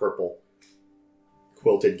big purple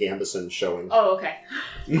quilted gambeson showing. Oh, okay.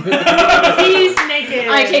 He's naked.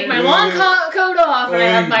 I take my long coat off and I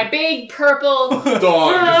have my big purple.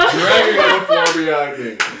 Dog just dragging on the floor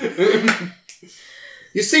behind me.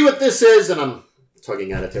 You see what this is? And I'm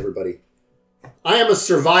tugging at it to everybody. I am a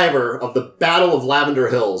survivor of the Battle of Lavender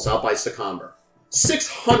Hills out by Sycamber.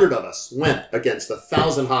 600 of us went against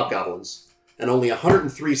 1,000 hobgoblins, and only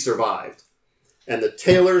 103 survived. And the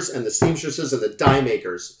tailors and the seamstresses and the dye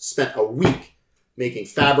makers spent a week making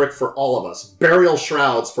fabric for all of us, burial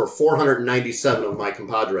shrouds for 497 of my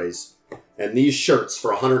compadres, and these shirts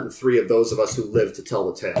for 103 of those of us who lived to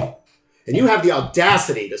tell the tale. And you have the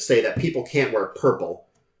audacity to say that people can't wear purple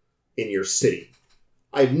in your city.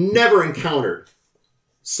 I've never encountered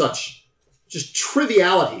such just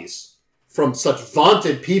trivialities from such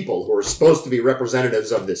vaunted people who are supposed to be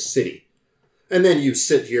representatives of this city. And then you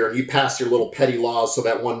sit here and you pass your little petty laws so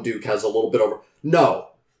that one duke has a little bit over. No.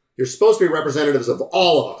 You're supposed to be representatives of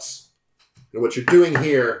all of us. And what you're doing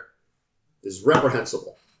here is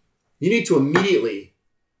reprehensible. You need to immediately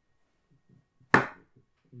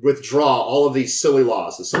withdraw all of these silly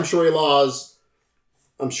laws, the sumptuary laws.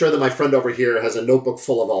 I'm sure that my friend over here has a notebook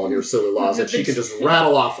full of all of your silly laws that she can just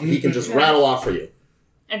rattle off. He can just rattle off for you.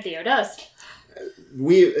 And Theo does.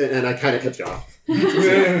 And I kind of cut you off.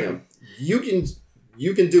 You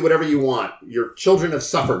can do whatever you want. Your children have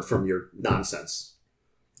suffered from your nonsense.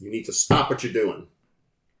 You need to stop what you're doing.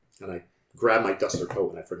 And I grab my duster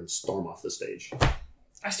coat and I freaking storm off the stage.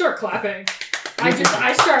 I start clapping.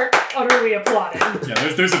 I start utterly applauding.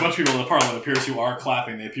 Yeah, there's a bunch of people in the Parliament, it appears, who are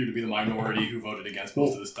clapping. They appear to be the minority who voted against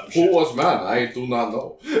most of this dumb Who shit. was man? I do not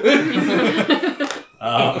know.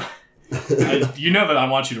 You know that I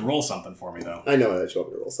want you to roll something for me, though. I know that you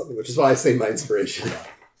want me to roll something, which is why I say my inspiration.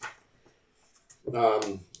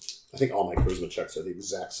 I think all my charisma checks are the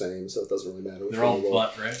exact same, so it doesn't really matter. They're all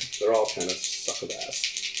butt, right? They're all kind of suck of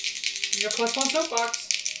ass. Your +1 soapbox.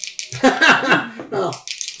 Oh,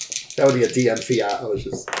 that would be a DM fiat. I was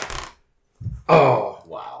just... Oh,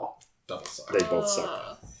 Wow. Double suck. they both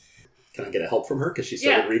suck. Can I get a help from her? Because she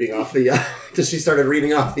started Yeah. reading off the... Because she started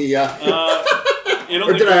reading off the...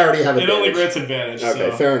 Or did I already have it only advantage? grants advantage.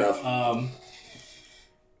 Okay, so, fair enough.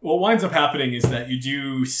 What winds up happening is that you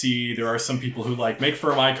do see there are some people who make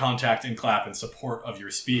firm eye contact and clap in support of your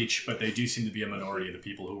speech, but they do seem to be a minority of the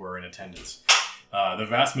people who are in attendance. The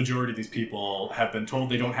vast majority of these people have been told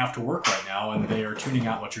they don't have to work right now, and they are tuning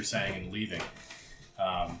out what you're saying and leaving.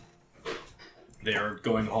 They are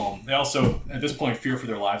going home. They also, at this point, fear for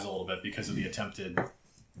their lives a little bit because of the attempted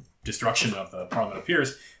destruction of the Parliament of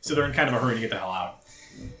Peers, so they're in kind of a hurry to get the hell out.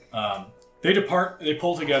 They depart, they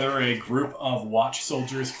pull together a group of watch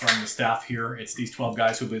soldiers from the staff here. It's these 12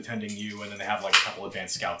 guys who'll be attending you, and then they have a couple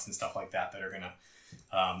advanced scouts and stuff like that that are going to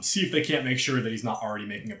see if they can't make sure that he's not already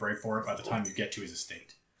making a break for it by the time you get to his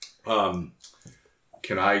estate.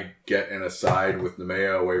 Can I get an aside with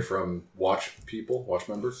Nemea away from watch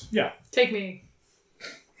members? Yeah. Take me.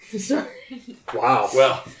 Sorry. Wow.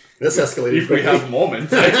 Well, This escalated if we quickly. have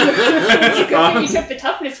moments. It's good thing you took the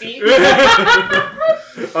toughness feat.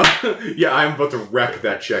 Yeah, I'm about to wreck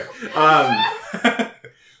that chick.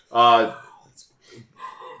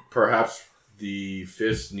 Perhaps the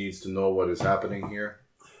fist needs to know what is happening here.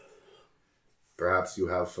 Perhaps you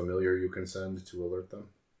have familiar you can send to alert them.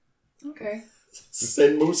 Okay.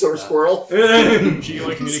 Send moose or squirrel. She can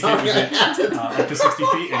only communicate with it up to 60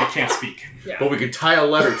 feet, and it can't speak. Yeah. But we can tie a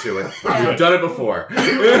letter to it. Yeah. We've done it before.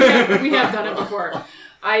 we have done it before.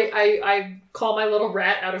 I call my little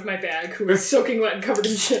rat out of my bag, who is soaking wet and covered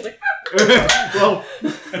in shit. Like, Well,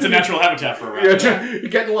 That's a natural habitat for a rat. you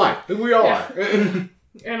get in line. We all are.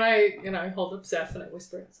 and I hold up Zeph and I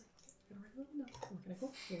whisper, it's like, we're gonna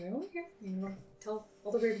go here. You're gonna tell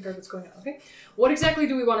Elder Ravengard what's going on. Okay. What exactly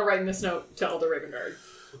do we want to write in this note to Elder Ravengard?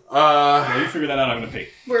 Yeah, you figure that out. I'm gonna pee.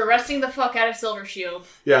 We're arresting the fuck out of Silver Shield.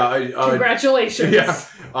 Yeah. Congratulations. Yeah.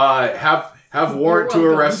 Have warrant to You're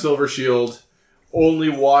welcome. arrest Silver Shield. Only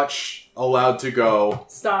watch allowed to go.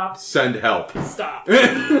 Stop. Send help. Stop.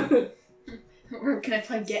 We're gonna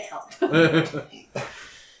play Get Help.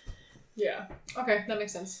 Yeah. Okay, that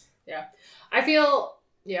makes sense. Yeah. I feel.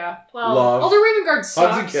 Yeah. Well, Love. Elder Ravengard sucks.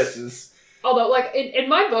 Hugs and kisses. Although, like, in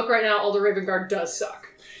my book right now, Elder Ravengard does suck.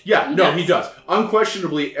 Yeah, no, Yes. he does.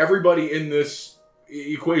 Unquestionably, everybody in this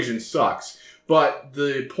equation sucks. But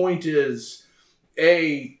the point is,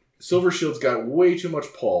 Silver Shield's got way too much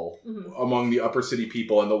pull among the upper city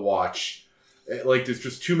people and the Watch. Like, there's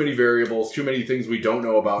just too many variables, too many things we don't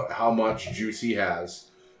know about how much juice he has.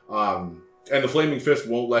 And the Flaming Fist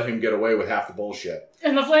won't let him get away with half the bullshit.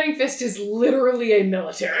 And the Flaming Fist is literally a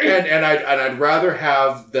military. And I'd rather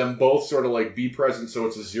have them both sort of like be present so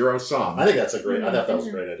it's a zero sum. I think that's a great. I thought that was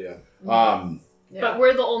a great idea. Yeah. But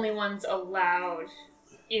we're the only ones allowed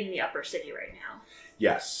in the upper city right now.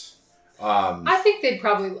 Yes. I think they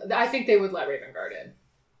would let Ravengard in.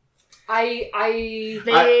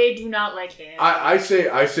 They do not like him. I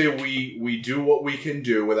say we do what we can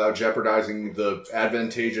do without jeopardizing the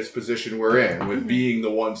advantageous position we're in, with being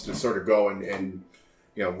the ones to sort of go and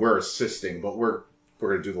you know, we're assisting, but we're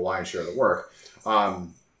going to do the lion's share of the work.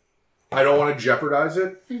 I don't want to jeopardize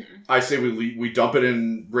it. I say we dump it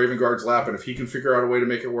in Ravengard's lap, and if he can figure out a way to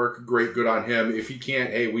make it work, great, good on him. If he can't,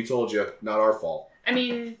 hey, we told you, not our fault. I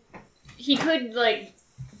mean, he could, like,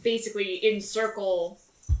 basically encircle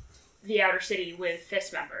the outer city with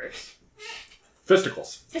fist members.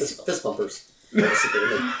 Fisticles. Fist bumpers.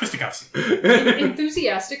 Fisticuffs.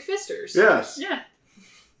 Enthusiastic fisters. Yes. Yeah.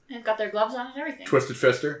 They've got their gloves on and everything. Twisted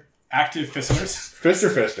Fister. Active fisters. Fister.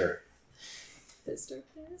 Fister.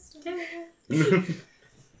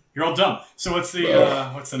 You're all dumb. So what's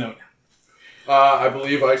the note? I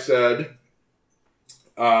believe I said...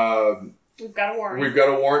 We've got a warrant. We've got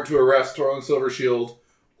a warrant to arrest Torlin Silver Shield.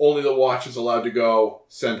 Only the Watch is allowed to go.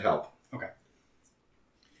 Send help. Okay.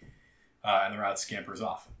 And the rat scampers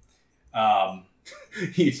off.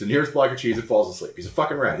 He eats the nearest block of cheese and falls asleep. He's a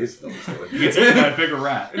fucking rat. He's He gets eaten by a bigger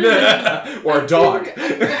rat. or a dog.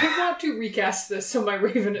 I want to recast this so my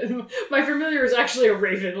my familiar is actually a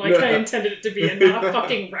raven, like I intended it to be, and not a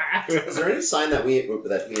fucking rat. Is there any sign that we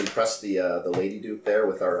impressed the Lady Duke there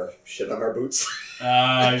with our shit on our boots?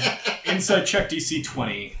 Inside check DC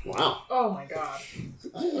 20. Wow. Oh my god.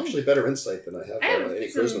 I have actually better insight than I have I any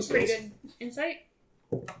have some charisma pretty skills. good insight.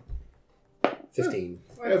 15.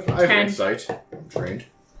 I have 10. insight. I'm trained.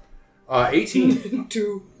 18.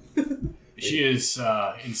 2. She is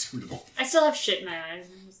inscrutable. I still have shit in my eyes.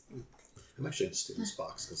 I'm actually going to steal this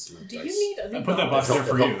box because my Do dice. you need a new I put that gauze? box there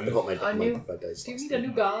for It you. helped A new- my dice. Do you last need a night.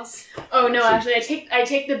 new gauze? Oh no! Actually, I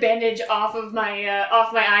take the bandage off my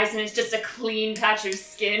eyes, and it's just a clean patch of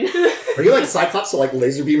skin. Are you like Cyclops to like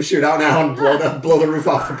laser beam shoot out now and blow the roof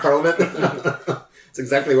off the Parliament? It's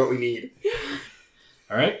exactly what we need.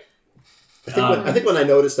 All right. I think when I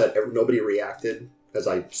noticed that nobody reacted as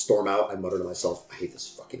I storm out, I mutter to myself, "I hate this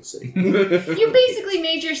fucking city." You basically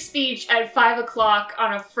made your speech at 5 o'clock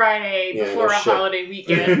on a Friday Yeah, before no a shit. holiday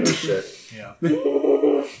weekend. Oh, shit. Yeah.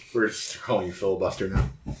 We're just calling you filibuster now.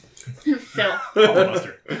 Phil.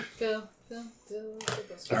 Buster. Phil.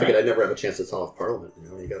 I figured I'd never have a chance to tell off Parliament. You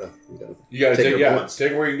know, you gotta. You gotta Take take, your points.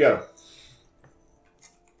 take where you can get them.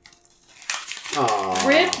 Aww.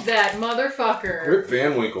 Rip that motherfucker. Rip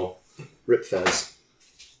Van Winkle. Rip Fez.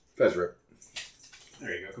 Fez Rip.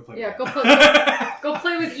 There you go. Go play. Yeah, with go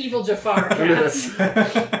play with evil Jafar cats.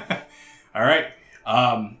 that. All right.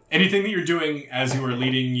 Anything that you're doing as you are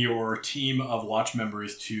leading your team of watch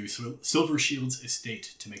members to Silver Shield's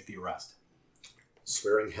estate to make the arrest?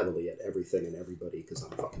 Swearing heavily at everything and everybody because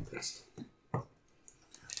I'm fucking pissed.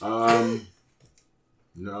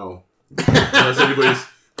 No. Unless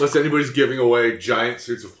Unless anybody's giving away giant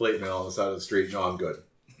suits of plate mail on the side of the street, no, I'm good.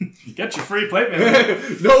 You get your free plate mail.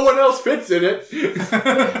 No one else fits in it.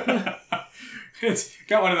 It's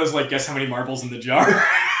got one of those, like, guess how many marbles in the jar?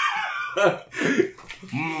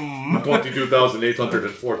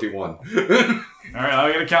 22,841. All right,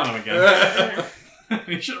 I gotta count them again.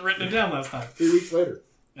 You should have written it down last time. 3 weeks later.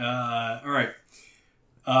 All right.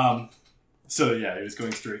 So yeah, you're just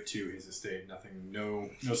going straight to his estate. Nothing, no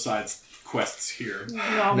side quests here.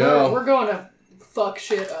 No, we're going to fuck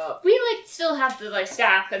shit up. We still have the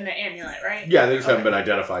staff and the amulet, right? Yeah, they just haven't been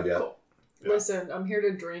identified yet. Cool. Yeah. Listen, I'm here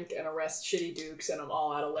to drink and arrest shitty dukes, and I'm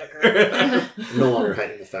all out of liquor. I'm no longer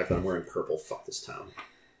hiding the fact that I'm wearing purple. Fuck this town.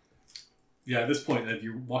 Yeah, at this point, if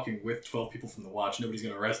you're walking with 12 people from the watch, nobody's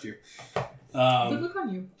going to arrest you. Good look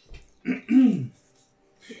on you.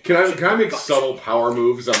 Can I make subtle power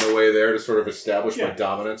moves on the way there to sort of establish my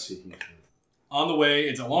dominance? On the way,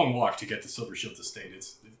 it's a long walk to get to Silver Shield's estate.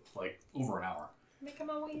 It's like over an hour. Making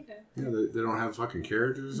my way there. Yeah, they don't have fucking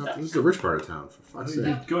carriages or something? This is a rich part of town, for fuck's sake.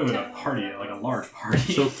 You're going with a party, like a large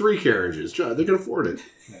party. So 3 carriages. They can afford it.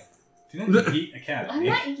 Do you not eat a cat? I'm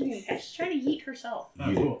not eating it. She's trying to yeet herself.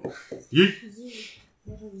 Oh, cool. Yeet.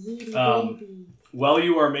 While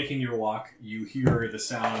you are making your walk, you hear the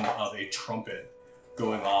sound of a trumpet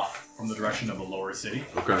going off from the direction of the lower city.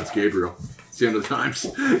 Oh god, it's Gabriel. It's the end of the times.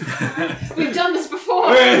 We've done this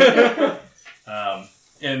before.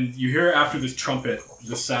 And you hear after this trumpet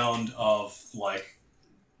the sound of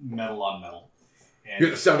metal on metal. You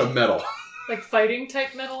hear the sound of metal. Like fighting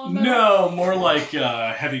type metal on metal? No, more like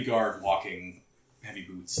heavy guard walking, heavy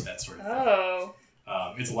boots, that sort of thing. Oh.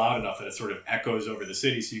 It's loud enough that it sort of echoes over the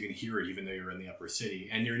city, so you can hear it even though you're in the upper city.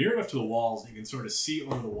 And you're near enough to the walls that you can sort of see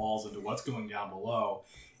over the walls into what's going down below.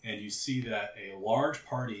 And you see that a large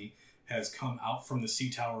party has come out from the sea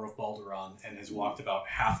tower of Balderon and has walked about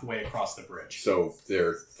halfway across the bridge. So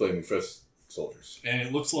they're Flaming Fist soldiers. And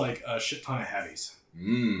it looks like a shit ton of heavies.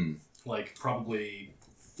 Like probably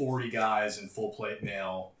 40 guys in full plate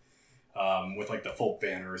mail, with the full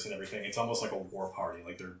banners and everything. It's almost like a war party,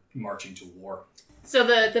 like they're marching to war. So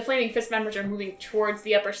the Flaming Fist members are moving towards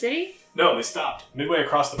the upper city? No, they stopped midway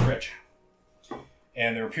across the bridge.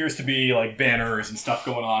 And there appears to be banners and stuff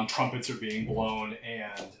going on, trumpets are being blown,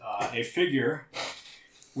 and a figure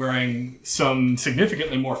wearing some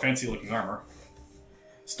significantly more fancy looking armor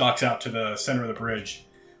stalks out to the center of the bridge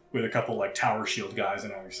with a couple tower shield guys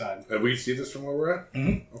on either side. And we see this from where we're at?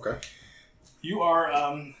 Mm-hmm. Okay. You are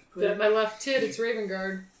At my left tit, it's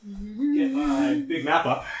Ravengard. get my big map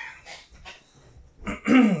up.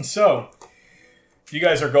 So, you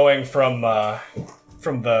guys are going from the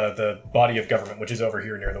body of government, which is over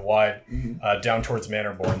here near the Wide, down towards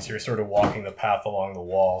Manorborn. So you're sort of walking the path along the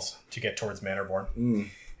walls to get towards Manorborn.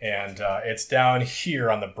 And it's down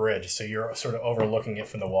here on the bridge, so you're sort of overlooking it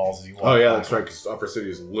from the walls as you walk. Oh yeah, that's right, because Upper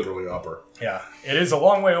City is literally upper. Yeah, it is a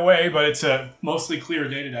long way away, but it's mostly clear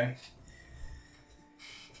day to day.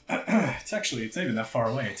 It's not even that far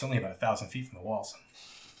away. It's only about 1,000 feet from the walls.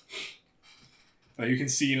 But you can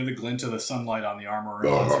see, the glint of the sunlight on the armor and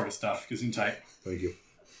all that sort of stuff. Goes in tight. Thank you.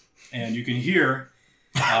 And you can hear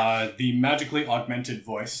the magically augmented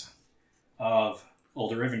voice of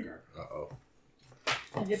older Ravengard. Uh-oh.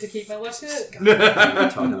 I get to keep my left tit. What are you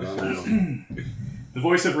talking about now? The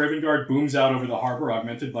voice of Ravengard booms out over the harbor,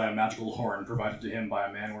 augmented by a magical horn provided to him by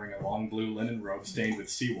a man wearing a long blue linen robe stained with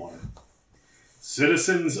seawater.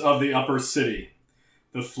 Citizens of the Upper City,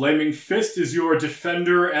 the Flaming Fist is your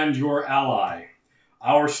defender and your ally.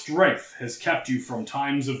 Our strength has kept you from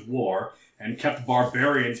times of war and kept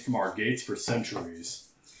barbarians from our gates for centuries.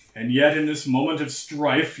 And yet in this moment of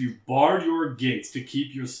strife, you barred your gates to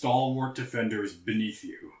keep your stalwart defenders beneath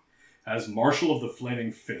you. As Marshal of the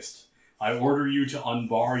Flaming Fist, I order you to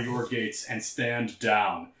unbar your gates and stand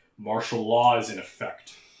down. Martial law is in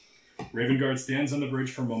effect. Ravengard stands on the bridge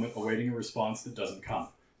for a moment, awaiting a response that doesn't come.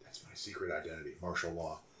 That's my secret identity, martial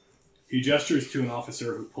law. He gestures to an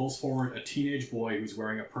officer who pulls forward a teenage boy who's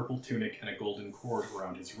wearing a purple tunic and a golden cord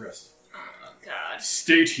around his wrist. Oh, God.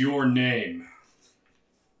 State your name.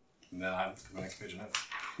 And then I'm the next page of notes.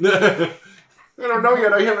 I don't know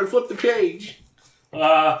yet. I haven't flipped the page.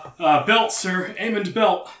 Belt, sir. Amond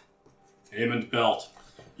Belt. Amond Belt.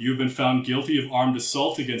 You've been found guilty of armed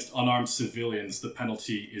assault against unarmed civilians. The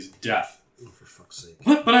penalty is death. Oh, for fuck's sake.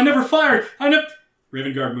 What? But I never fired!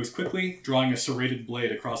 Ravengard moves quickly, drawing a serrated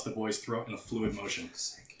blade across the boy's throat in a fluid motion.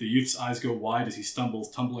 The youth's eyes go wide as he stumbles,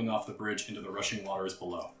 tumbling off the bridge into the rushing waters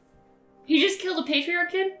below. He just killed a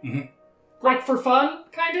patriarch kid? Like for fun,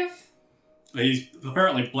 kind of? He's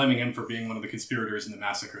apparently blaming him for being one of the conspirators in the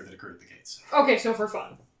massacre that occurred at the gates. Okay, so for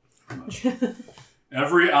fun. Pretty much.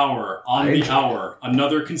 Every hour, on the hour,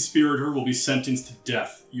 another conspirator will be sentenced to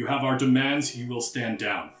death. You have our demands, you will stand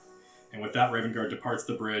down. And with that, Ravengard departs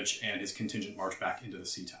the bridge, and his contingent march back into the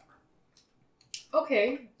sea tower.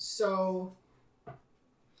 Okay, so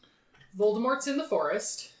Voldemort's in the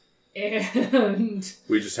forest, and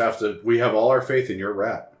we have all our faith in your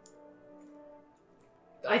rat.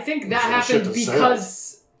 I think that There's no shit happened to say.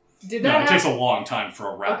 because... Did that It takes a long time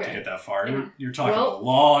for a rat to Okay. get that far. Yeah. You're talking Well- a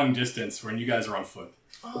long distance when you guys are on foot.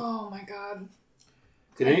 Oh my god.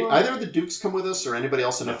 Did either of the dukes come with us, or anybody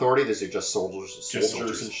else in authority? These are just soldiers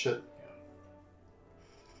and shit.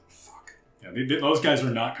 Fuck. Yeah, those guys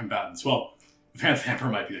are not combatants. Well, Van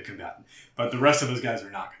Thamper might be a combatant, but the rest of those guys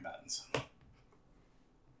are not combatants.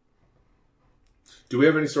 Do we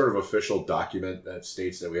have any sort of official document that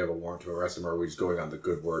states that we have a warrant to arrest him, or are we just going on the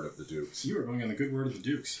good word of the Dukes? You are going on the good word of the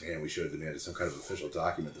Dukes. Man, we should have demanded some kind of official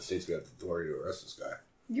document that states we have the authority to arrest this guy.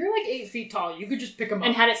 You're like 8 feet tall. You could just pick him up.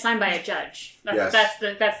 And had it signed by a judge. Yes.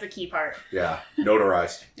 That's the key part. Yeah,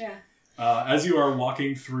 notarized. Yeah. As you are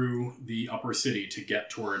walking through the upper city to get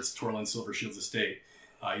towards Torlin Silvershield's estate,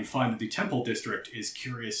 you find that the Temple District is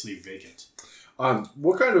curiously vacant.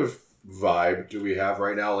 What kind of vibe do we have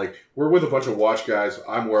right now? Like, we're with a bunch of watch guys.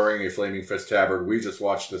 I'm wearing a Flaming Fist tabard. We just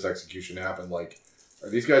watched this execution happen. Like, are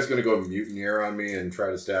these guys going to go mutineer on me and try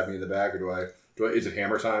to stab me in the back, or is it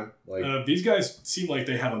hammer time? Like, These guys seem like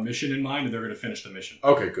they have a mission in mind, and they're going to finish the mission.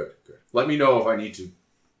 okay, good. Let me know if I need to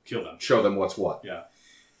Kill them. show them what's what. Yeah.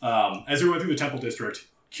 As you're going through the Temple District,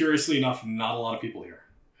 curiously enough, not a lot of people here.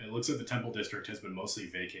 It looks like the Temple District has been mostly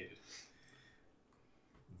vacated.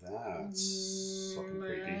 That's fucking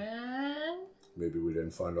creepy. Maybe we didn't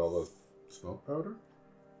find all the smoke powder?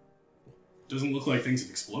 Doesn't look like things have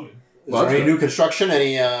exploded. Is Well, there any that's new construction? What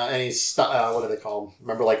do they call them?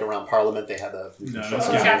 Remember, like around Parliament, they had the No,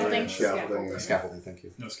 scaffolding. Scaffolding. Thank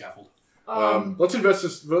you. No scaffold.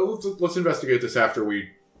 Let's investigate this after we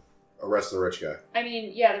arrest the rich guy. I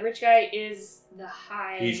mean, yeah, the rich guy is the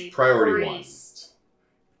high He's priority one. priest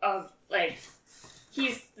of, like,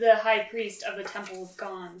 he's the high priest of the Temple of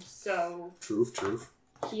Gond, so Truth.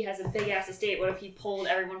 he has a big-ass estate. What if he pulled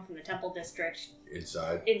everyone from the Temple District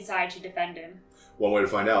Inside to defend him? One way to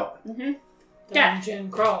find out. Mm-hmm. Dungeon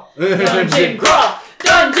crawl. Dungeon crawl!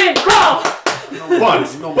 Dungeon crawl!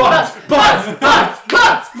 Buns! No Buns!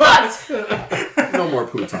 Butts! No more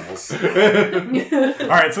poo tunnels.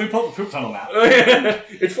 Alright, so we pulled the poop tunnel now.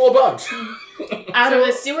 It's full of bugs. Out of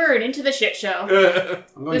the sewer and into the shit show.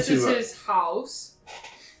 I'm going This to. is his house.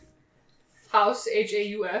 House,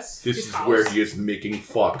 H-A-U-S. This His is house. where he is making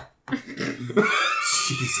fuck.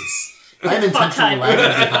 Jesus. I'm intentionally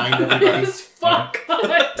lagging behind everybody. Fuck.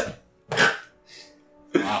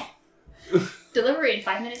 Wow. Delivery in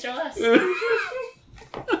 5 minutes or less.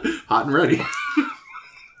 Hot and ready.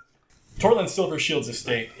 Torlin Silvershield's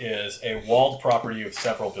estate is a walled property of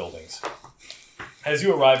several buildings. As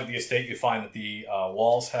you arrive at the estate, you find that the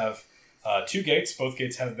walls have 2 gates. Both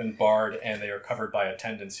gates have been barred, and they are covered by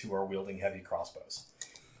attendants who are wielding heavy crossbows.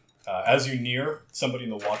 As you near, somebody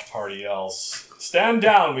in the watch party yells, "Stand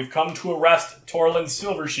down! We've come to arrest Torlin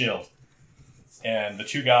Silvershield." And the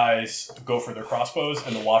 2 guys go for their crossbows,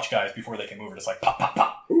 and the watch guys, before they can move, are just like, pop, pop,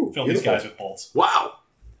 pop, Ooh, fill these beautiful. guys with bolts. Wow.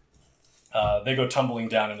 They go tumbling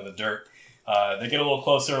down into the dirt. They get a little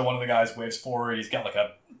closer. One of the guys waves forward. He's got like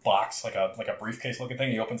a box, like a briefcase looking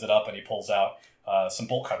thing. He opens it up and he pulls out some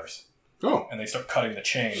bolt cutters. Oh, And they start cutting the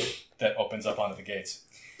chain that opens up onto the gates.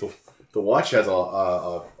 the watch has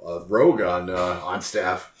a rogue on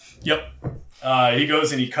staff. Yep. He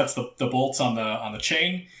goes and he cuts the bolts on the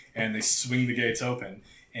chain, and they swing the gates open.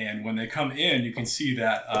 And when they come in, you can see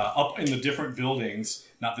that up in the different buildings,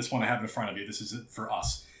 not this one I have in front of you, this is for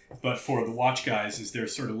us, but for the watch guys, as they're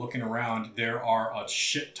sort of looking around, there are a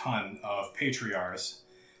shit ton of patriarchs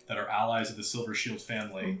that are allies of the Silvershield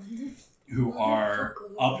family who are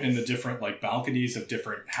up in the different like balconies of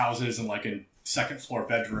different houses and like in second floor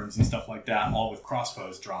bedrooms and stuff like that, all with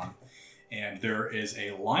crossbows drawn. And there is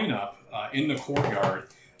a lineup in the courtyard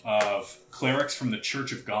of clerics from the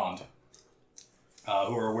Church of Gond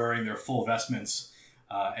who are wearing their full vestments,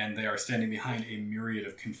 and they are standing behind a myriad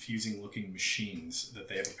of confusing-looking machines that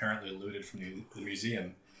they have apparently looted from the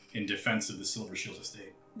museum in defense of the Silvershield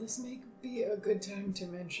estate. This may be a good time to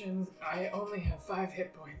mention I only have 5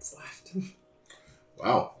 hit points left.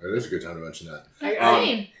 Wow, it is a good time to mention that.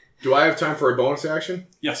 Same. Do I have time for a bonus action?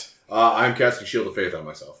 Yes. I'm casting Shield of Faith on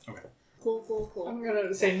myself. Cool. I'm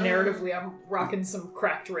gonna say narratively I'm rocking some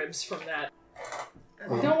cracked ribs from that. I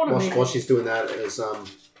don't want to make... While she's doing that, is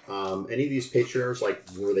Any of these patriarchs, like,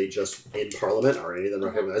 were they just in Parliament? Are any of them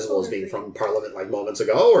recognizable as being from Parliament, like, moments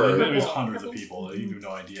ago? Or There was hundreds of people. You have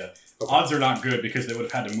no idea. Odds are not good because they would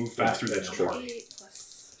have had to move faster than That's their true. party.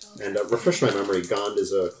 And refresh my memory. Gond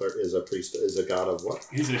is a priest, is a god of what?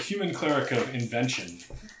 He's a human cleric of invention.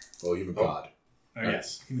 Well, even God. Oh,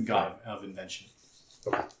 yes, human god of invention.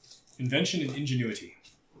 Okay. Invention and ingenuity.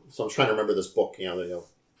 So I'm trying to remember this book.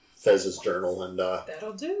 Fez's journal, and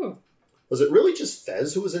That'll do. was it really just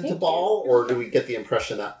Fez who was into ball, or do we get the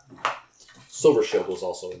impression that Silvershield was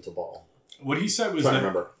also into ball? What he said was Trying to that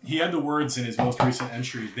remember. he had the words in his most recent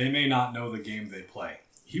entry, they may not know the game they play.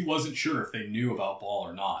 He wasn't sure if they knew about ball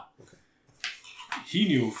or not. Okay. He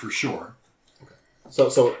knew for sure.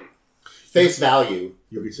 So face value,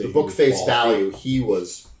 You could say the he book was face ball. value, he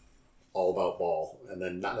was all about ball, and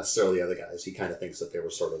then not necessarily the other guys. He kind of thinks that they were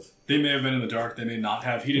sort of... They may have been in the dark, they may not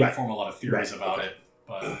have. He didn't Right. form a lot of theories Right, about okay. it,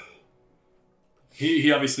 but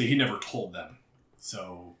he obviously, he never told them.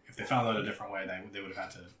 So if they found out a different way, they would have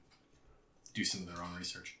had to do some of their own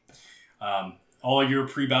research. All your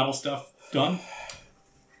pre-battle stuff done?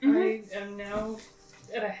 I am now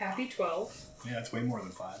at a happy 12. Yeah, it's way more than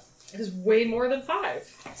 5. It is way more than 5.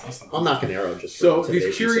 It's less than I'll knock an arrow just for So these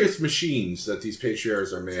intimidation's curious sake. machines that these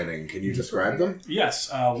patriarchs are manning, can you describe them? Yes,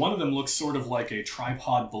 one of them looks sort of like a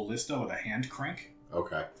tripod ballista with a hand crank.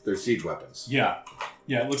 Okay, they're siege weapons. Yeah,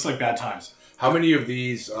 it looks like bad times. How many of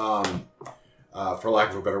these, for lack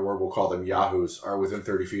of a better word, we'll call them yahoos, are within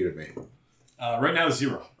 30 feet of me? Right now,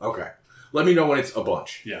 0. Okay. Let me know when it's a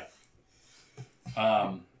bunch. Yeah.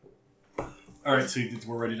 All right, so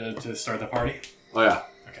we're ready to start the party. Oh, yeah.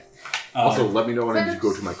 Okay. Also, let me know when I need to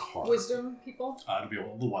go to my car. Wisdom, people? It'll be a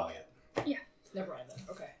little while yet. Never mind then.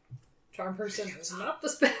 Okay. Charm person is not the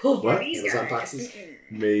spell for What? these Amazon guys. boxes?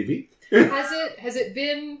 Maybe. Has it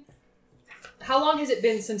been... How long has it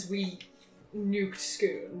been since we nuked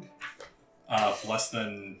Skoon? Less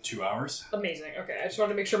than 2 hours. Amazing. Okay, I just wanted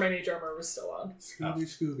to make sure my mage armor was still on.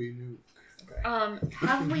 Scooby Doo.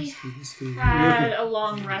 Have we had a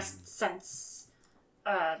long rest since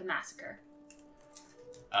the massacre?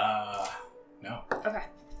 No. Okay.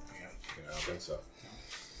 Yeah. I don't think so.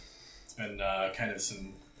 It's been kind of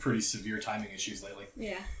some pretty severe timing issues lately.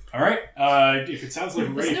 Yeah. All right. If it sounds like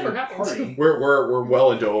we're This ready never for a happens. party, We're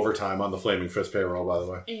well into overtime on the Flaming Fist payroll, by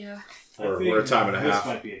the way. Yeah. I We're think a time and a this half.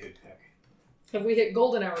 might be a good pick. Have we hit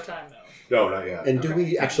golden hour time, though? No, not yet. And do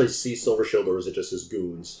we actually see Silvershield, or is it just his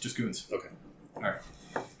goons? Just goons. Okay. All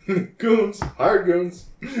right. Goons. Hired goons.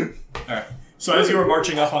 All right. So as you are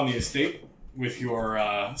marching up on the estate with your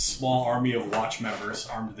small army of watch members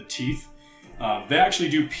armed to the teeth, they actually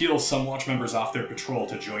do peel some watch members off their patrol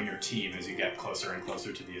to join your team as you get closer and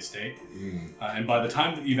closer to the estate. And by the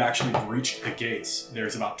time that you've actually breached the gates,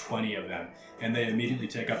 there's about 20 of them, and they immediately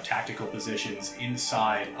take up tactical positions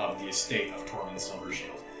inside of the estate of Tormund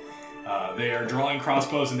Silvershield. They are drawing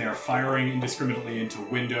crossbows and they are firing indiscriminately into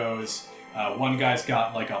windows. One guy's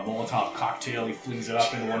got like a Molotov cocktail. He flings it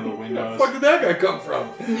up into one of the Where the windows. fuck did that guy come from?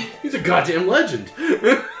 He's a goddamn legend.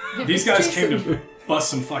 These guys came to bust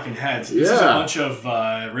some fucking heads. This is a Yeah. bunch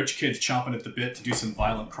of rich kids chomping at the bit to do some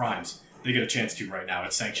violent crimes. They get a chance to right now.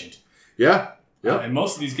 It's sanctioned. Yeah. Yeah. And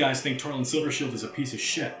most of these guys think Tormund Silvershield is a piece of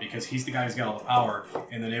shit because he's the guy who's got all the power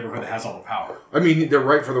in the neighborhood that has all the power. I mean, they're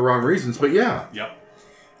right for the wrong reasons, but yeah. Yep.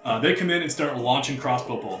 They come in and start launching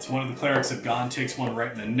crossbow bolts. One of the clerics of Gone takes one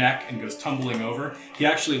right in the neck and goes tumbling over. He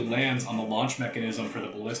actually lands on the launch mechanism for the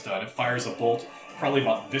ballista, and it fires a bolt probably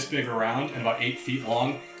about this big around and about 8 feet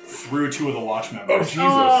long through 2 of the watch members. Oh,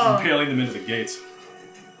 Jesus. Impaling them into the gates.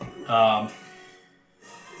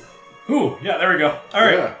 Yeah, there we go. All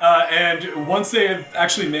right. Yeah. And once they have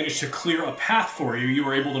actually managed to clear a path for you, you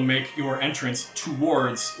are able to make your entrance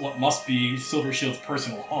towards what must be Silvershield's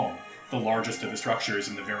personal home, the largest of the structures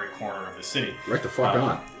in the very corner of the city. Right the fuck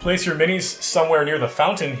on. Place your minis somewhere near the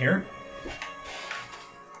fountain here.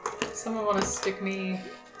 Someone want to stick me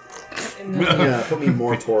in the... Yeah, put me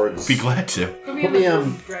more towards... glad to. Put me Put in the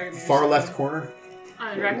me dragon far left corner. On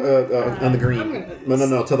the dragon? On the green. I'm gonna-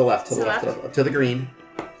 No, to the left, to the To the left. left? To the green.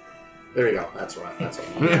 There you go. That's right. That's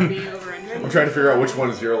right. You're being over under. I'm trying to figure out which one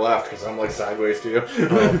is your left, because I'm like sideways to you.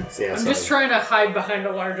 I'm just trying to hide behind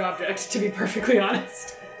a large object, to be perfectly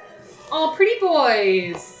honest. Oh, pretty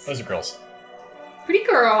boys! Those are girls. Pretty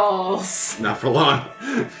girls! Not for long.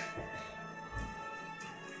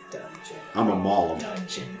 Dungeon. I'm a maul 'em.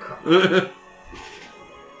 Dungeon crawl.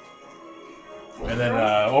 And then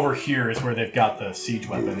over here is where they've got the siege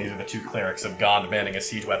weapon. These are the 2 clerics of Gond manning a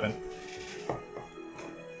siege weapon.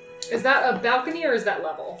 Is that a balcony or is that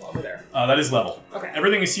level over there? That is level. Okay.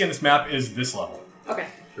 Everything you see on this map is this level. Okay.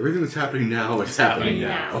 Everything that's happening now is happening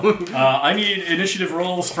now. I need initiative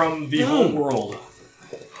rolls from the whole world.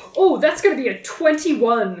 Oh, that's going to be a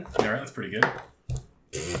 21. All right, that's pretty good.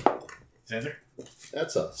 Xander?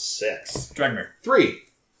 That's a 6. Dragmir? 3.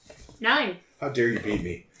 9. How dare you beat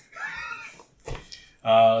me?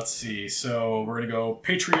 Let's see. So we're going to go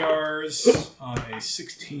Patriarchs on a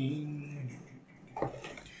 16.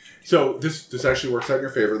 So this actually works out in your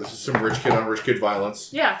favor. This is some rich kid on rich kid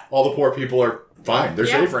violence. Yeah. All the poor people are fine. They're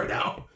Yeah. safe right now.